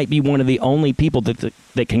think you might be one of the only people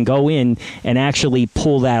that can go in and actually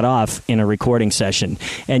pull that off in a recording session.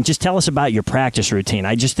 And just tell us about your practice routine.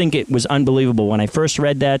 I just think it was unbelievable. When I first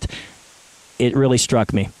read that, it really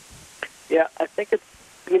struck me. Yeah, I think it's,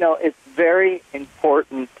 it's very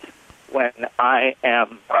important when I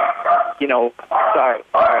am, sorry,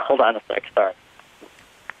 hold on a sec, sorry.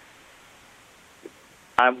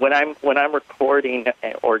 When I'm recording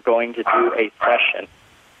or going to do a session,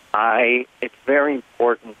 it's very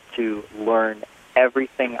important to learn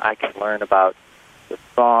everything I can learn about the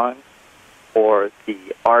song or the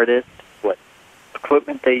artist, what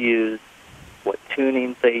equipment they use, what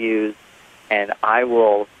tunings they use, and I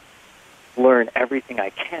will learn everything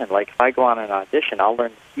I can. Like if I go on an audition, I'll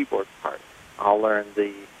learn the keyboard parts. I'll learn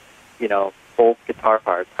the, both guitar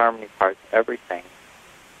parts, harmony parts, everything,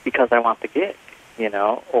 because I want the gig.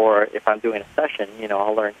 Or if I'm doing a session,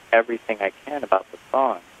 I'll learn everything I can about the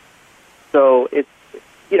song. So it's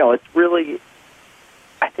really,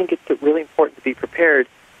 I think it's really important to be prepared,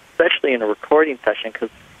 especially in a recording session, because,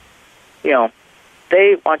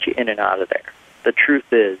 they want you in and out of there. The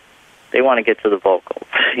truth is, they want to get to the vocals,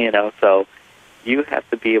 so you have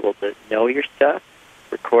to be able to know your stuff,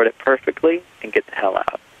 record it perfectly, and get the hell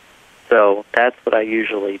out. So that's what I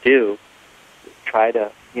usually do, try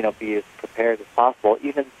to, be as prepared as possible.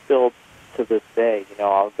 Even still to this day,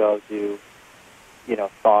 I'll go do,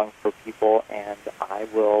 songs for people, and I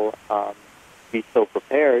will be so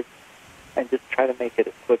prepared and just try to make it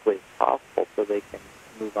as quickly as possible so they can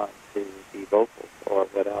move on to the vocals or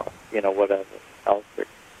whatever else they're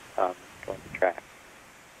going to track.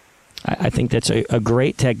 I think that's a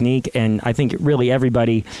great technique, and I think really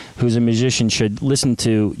everybody who's a musician should listen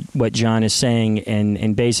to what John is saying,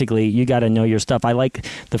 and basically you got to know your stuff. I like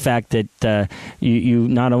the fact that you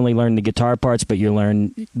not only learn the guitar parts, but you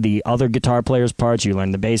learn the other guitar players' parts, you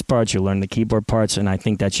learn the bass parts, you learn the keyboard parts, and I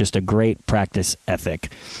think that's just a great practice ethic.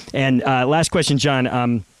 And last question,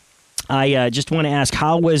 John, I just want to ask,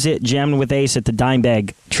 how was it jamming with Ace at the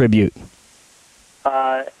Dimebag tribute?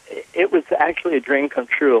 It was actually a dream come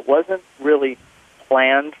true. It wasn't really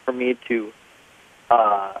planned for me to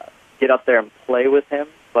get up there and play with him,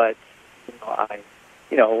 but I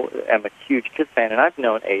am a huge Kiss fan, and I've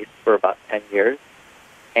known Ace for about 10 years,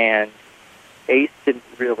 and Ace didn't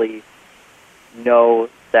really know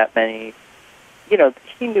that many.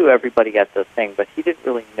 He knew everybody at the thing, but he didn't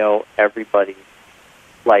really know everybody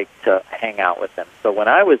like to hang out with him. So when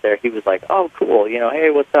I was there, he was like, "Oh, cool, hey,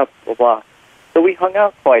 what's up?" Blah blah. So we hung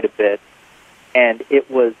out quite a bit, and it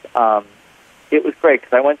was great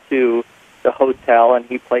because I went to the hotel and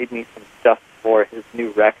he played me some stuff for his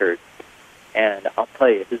new record. And I'll tell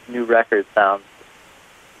you, his new record sounds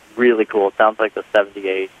really cool. It sounds like the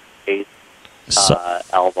 '78 Ace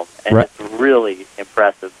album, and it's really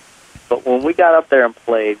impressive. But when we got up there and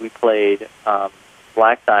played, we played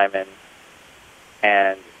Black Diamond,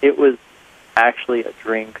 and it was actually a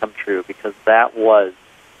dream come true because that was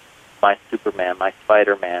my Superman, my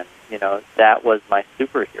Spider-Man, that was my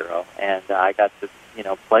superhero, and I got to,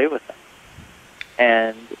 play with him.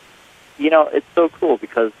 And, it's so cool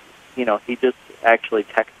because, he just actually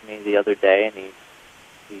texted me the other day, and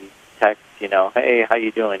he texted, "Hey, how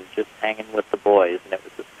you doing? Just hanging with the boys," and it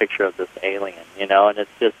was this picture of this alien, and it's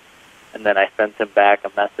just, and then I sent him back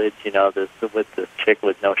a message, with this chick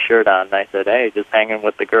with no shirt on, and I said, "Hey, just hanging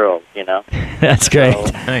with the girls," That's great.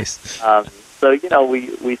 So, nice. So,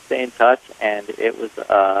 we stay in touch, and it was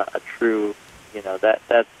a true,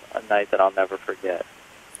 that's a night that I'll never forget.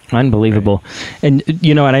 Unbelievable. And,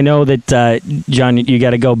 and I know that, John, you got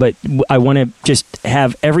to go, but I want to just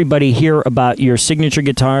have everybody hear about your signature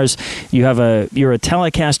guitars. You're a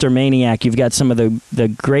Telecaster maniac. You've got some of the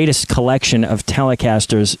greatest collection of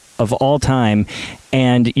Telecasters of all time,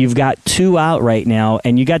 and you've got 2 out right now,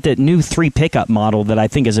 and you got that new 3 pickup model that I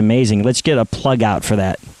think is amazing. Let's get a plug out for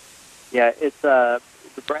that. Yeah, it's a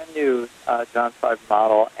brand new John 5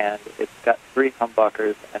 model, and it's got 3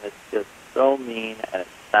 humbuckers, and it's just so mean, and it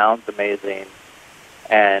sounds amazing.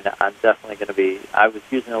 And I'm definitely going to be. I was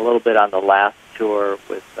using a little bit on the last tour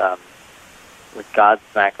with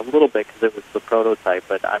Godsmack, a little bit because it was the prototype.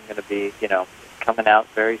 But I'm going to be, coming out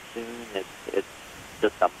very soon. It's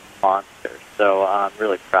just a monster. So I'm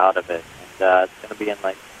really proud of it. And it's going to be in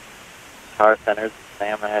like Guitar Centers,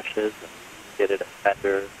 Sam Ashes, and you can get it at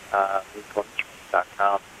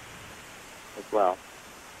FenderRecordings.com as well.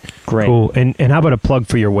 Great. Cool. And how about a plug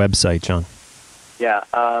for your website, John? Yeah,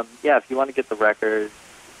 if you want to get the record,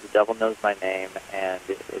 The Devil Knows My Name, and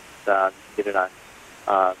it's you can get it on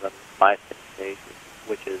the MySpace page,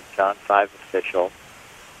 which is John 5 Official,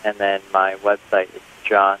 and then my website is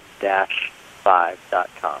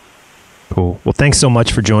john-5.com. Cool. Well, thanks so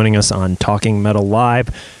much for joining us on Talking Metal Live.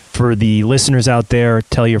 For the listeners out there,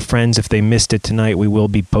 tell your friends if they missed it tonight. We will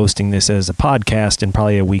be posting this as a podcast in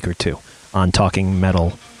probably a week or 2 on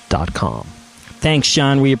TalkingMetal.com. Thanks,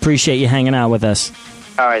 John. We appreciate you hanging out with us.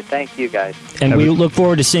 All right, thank you guys. And we look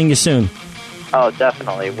forward to seeing you soon. Oh,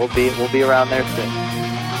 definitely. We'll be around there soon.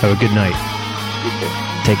 Have a good night. You too.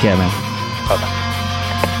 Take care, man. Bye-bye.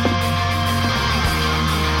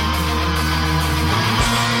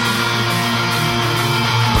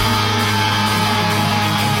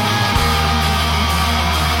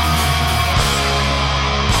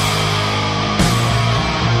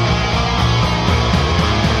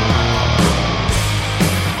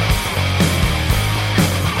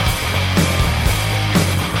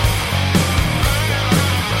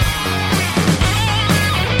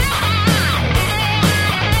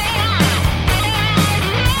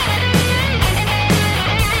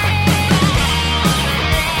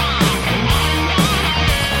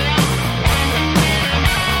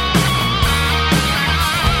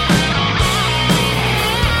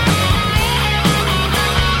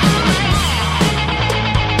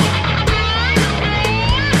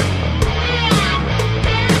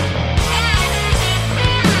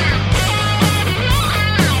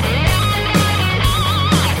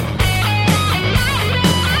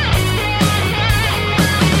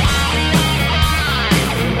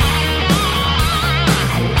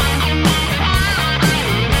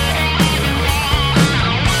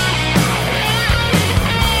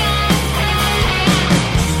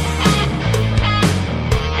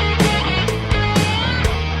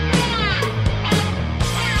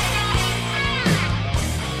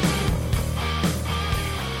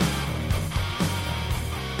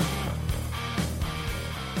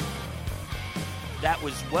 That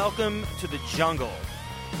was Welcome to the Jungle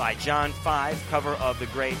by John 5, cover of the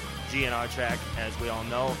great GNR track, as we all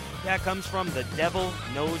know. That comes from The Devil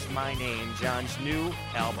Knows My Name, John's new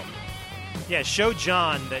album. Yeah, show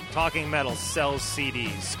John that Talking Metal sells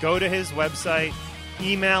CDs. Go to his website,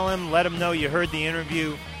 email him, let him know you heard the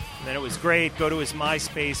interview, and then it was great. Go to his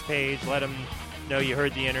MySpace page, let him know you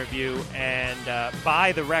heard the interview, and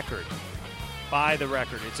buy the record. Buy the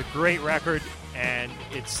record. It's a great record, and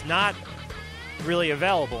it's not really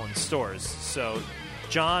available in stores. So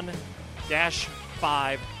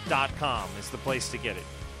john-5.com is the place to get it.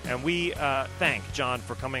 And we thank John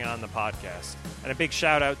for coming on the podcast. And a big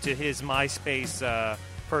shout out to his MySpace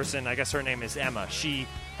person. I guess her name is Emma. She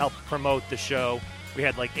helped promote the show. We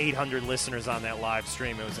had like 800 listeners on that live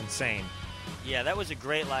stream. It was insane. Yeah, that was a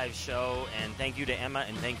great live show. And thank you to Emma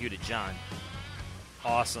and thank you to John.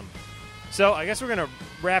 Awesome. So I guess we're going to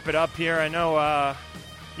wrap it up here. I know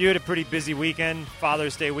you had a pretty busy weekend,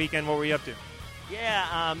 Father's Day weekend. What were you up to?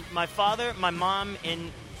 Yeah, my father, my mom, and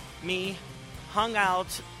me hung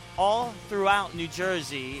out all throughout New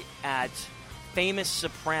Jersey at famous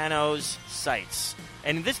Sopranos sites.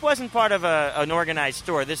 And this wasn't part of an organized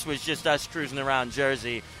tour. This was just us cruising around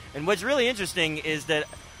Jersey. And what's really interesting is that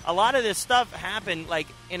a lot of this stuff happened like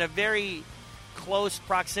in a very close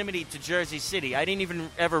proximity to Jersey City. I didn't even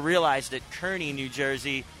ever realize that Kearny, New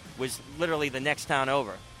Jersey, was literally the next town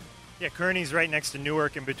over. Yeah, Kearny's right next to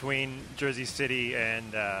Newark, in between Jersey City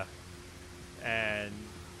and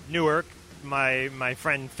Newark. My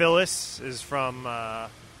friend Phyllis is from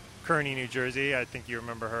Kearny, New Jersey. I think you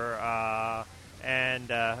remember her.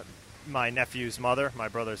 And my nephew's mother, my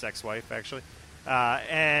brother's ex-wife, actually.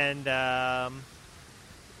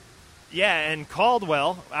 Yeah, and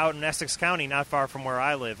Caldwell, out in Essex County, not far from where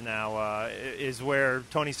I live now, is where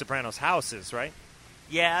Tony Soprano's house is, right?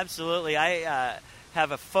 Yeah, absolutely. I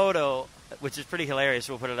have a photo, which is pretty hilarious.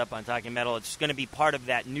 We'll put it up on Talking Metal. It's going to be part of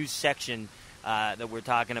that news section that we're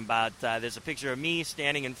talking about. There's a picture of me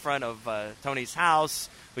standing in front of Tony's house,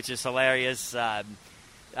 which is hilarious.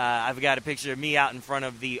 I've got a picture of me out in front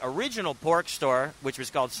of the original pork store, which was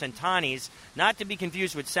called Centani's, not to be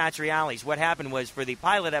confused with Satriali's. What happened was, for the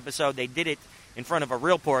pilot episode, they did it in front of a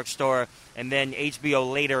real pork store, and then HBO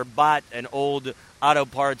later bought an old auto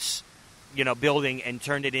parts, building and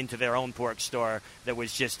turned it into their own pork store that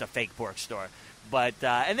was just a fake pork store. But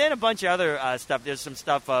and then a bunch of other stuff. There's some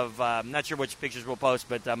stuff of, I'm not sure which pictures we'll post,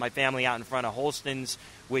 but my family out in front of Holston's,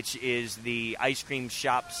 which is the ice cream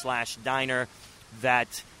shop / diner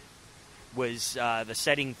that was the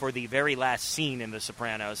setting for the very last scene in The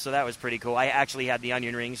Sopranos. So that was pretty cool. I actually had the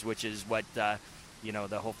onion rings, which is what the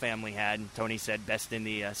whole family had. Tony said best in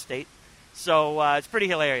the state. So it's pretty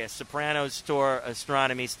hilarious. Sopranos store,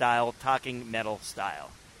 astronomy style, Talking Metal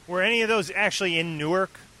style. Were any of those actually in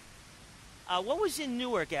Newark? What was in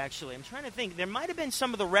Newark, actually? I'm trying to think. There might have been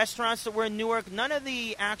some of the restaurants that were in Newark. None of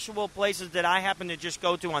the actual places that I happened to just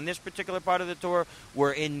go to on this particular part of the tour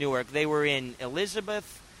were in Newark. They were in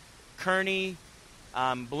Elizabeth, Kearney,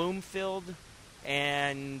 Bloomfield,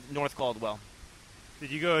 and North Caldwell.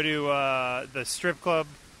 Did you go to the strip club?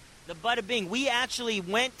 The Bada Bing. We actually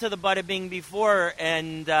went to the Bada Bing before,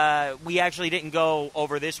 and we actually didn't go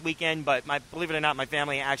over this weekend, but believe it or not, my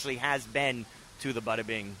family actually has been to the Bada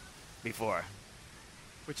Bing before.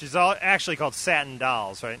 Which is all actually called Satin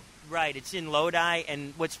Dolls, right? Right, it's in Lodi,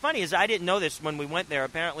 and what's funny is I didn't know this when we went there.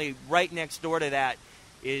 Apparently, right next door to that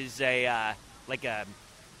is a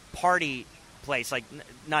party place, like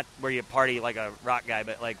not where you party like a rock guy,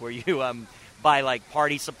 but like where you buy like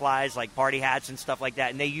party supplies, like party hats and stuff like that,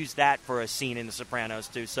 and they use that for a scene in The Sopranos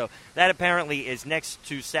too. So that apparently is next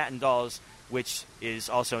to Satin Dolls, which is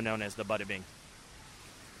also known as the Bada Bing.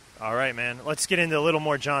 All right, man. Let's get into a little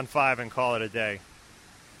more John 5 and call it a day.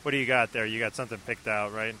 What do you got there? You got something picked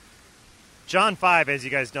out, right? John 5, as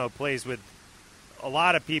you guys know, plays with a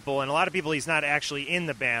lot of people, and a lot of people he's not actually in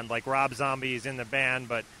the band, like Rob Zombie is in the band,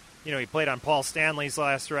 but he played on Paul Stanley's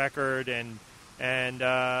last record and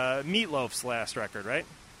Meatloaf's last record, right?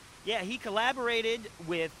 Yeah, he collaborated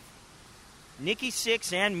with Nikki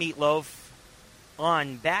Sixx and Meatloaf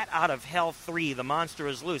on Bat Out of Hell 3, The Monster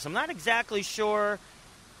Is Loose. I'm not exactly sure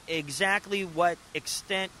to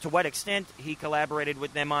what extent he collaborated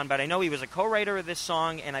with them on, but I know he was a co-writer of this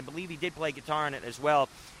song, and I believe he did play guitar on it as well,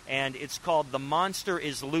 and it's called The Monster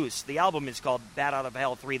Is Loose. The album is called Bat Out of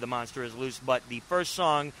Hell 3, The Monster Is Loose, but the first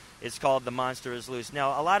song is called The Monster Is Loose.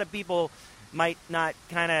 Now, a lot of people might not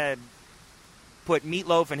kind of put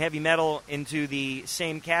Meatloaf and heavy metal into the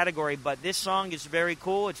same category, but this song is very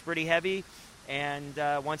cool. It's pretty heavy, and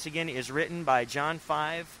once again is written by John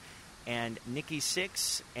 5 and Nikki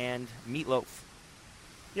Sixx and Meatloaf.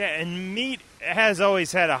 Yeah, and Meat has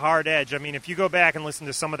always had a hard edge. I mean, if you go back and listen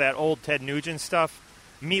to some of that old Ted Nugent stuff,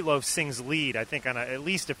 Meatloaf sings lead, I think, on at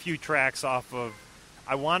least a few tracks off of,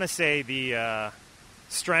 I want to say, the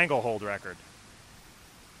Stranglehold record.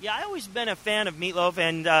 Yeah, I've always been a fan of Meatloaf,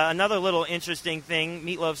 and another little interesting thing,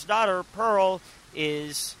 Meatloaf's daughter, Pearl,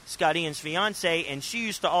 is Scott Ian's fiancée, and she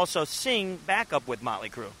used to also sing backup with Motley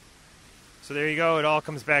Crue. So there you go. It all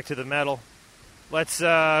comes back to the metal. Let's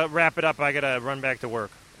wrap it up. I got to run back to work.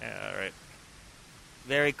 All right.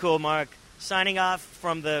 Very cool, Mark. Signing off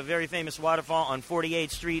from the very famous waterfall on 48th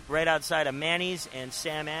Street, right outside of Manny's and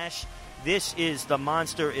Sam Ash. This is The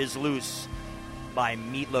Monster Is Loose by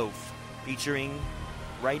Meatloaf, featuring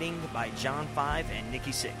writing by John 5 and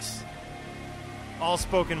Nikki Sixx. All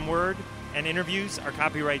spoken word and interviews are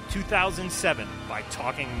copyright 2007 by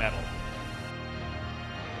Talking Metal.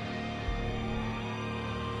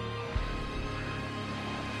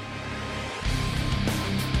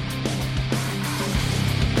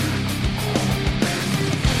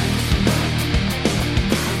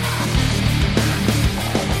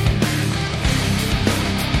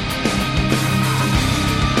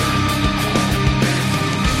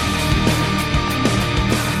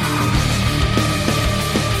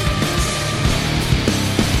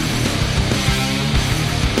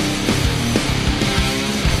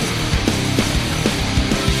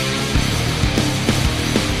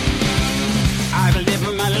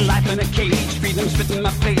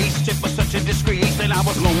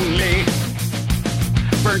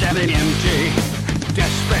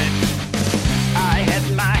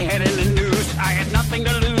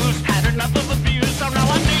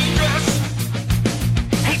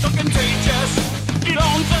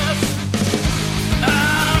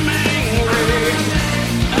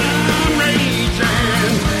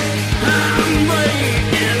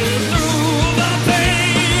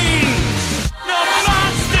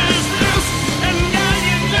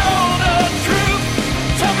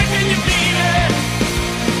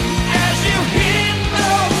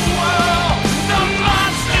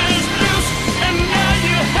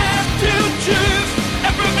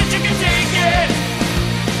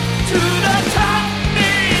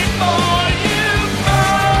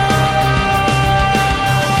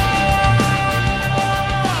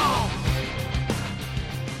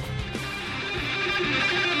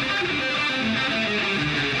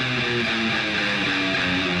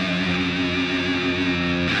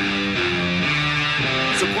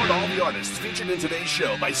 today's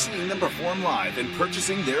show by seeing them perform live and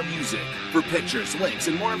purchasing their music. For pictures, links,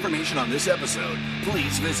 and more information on this episode,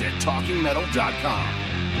 please visit TalkingMetal.com.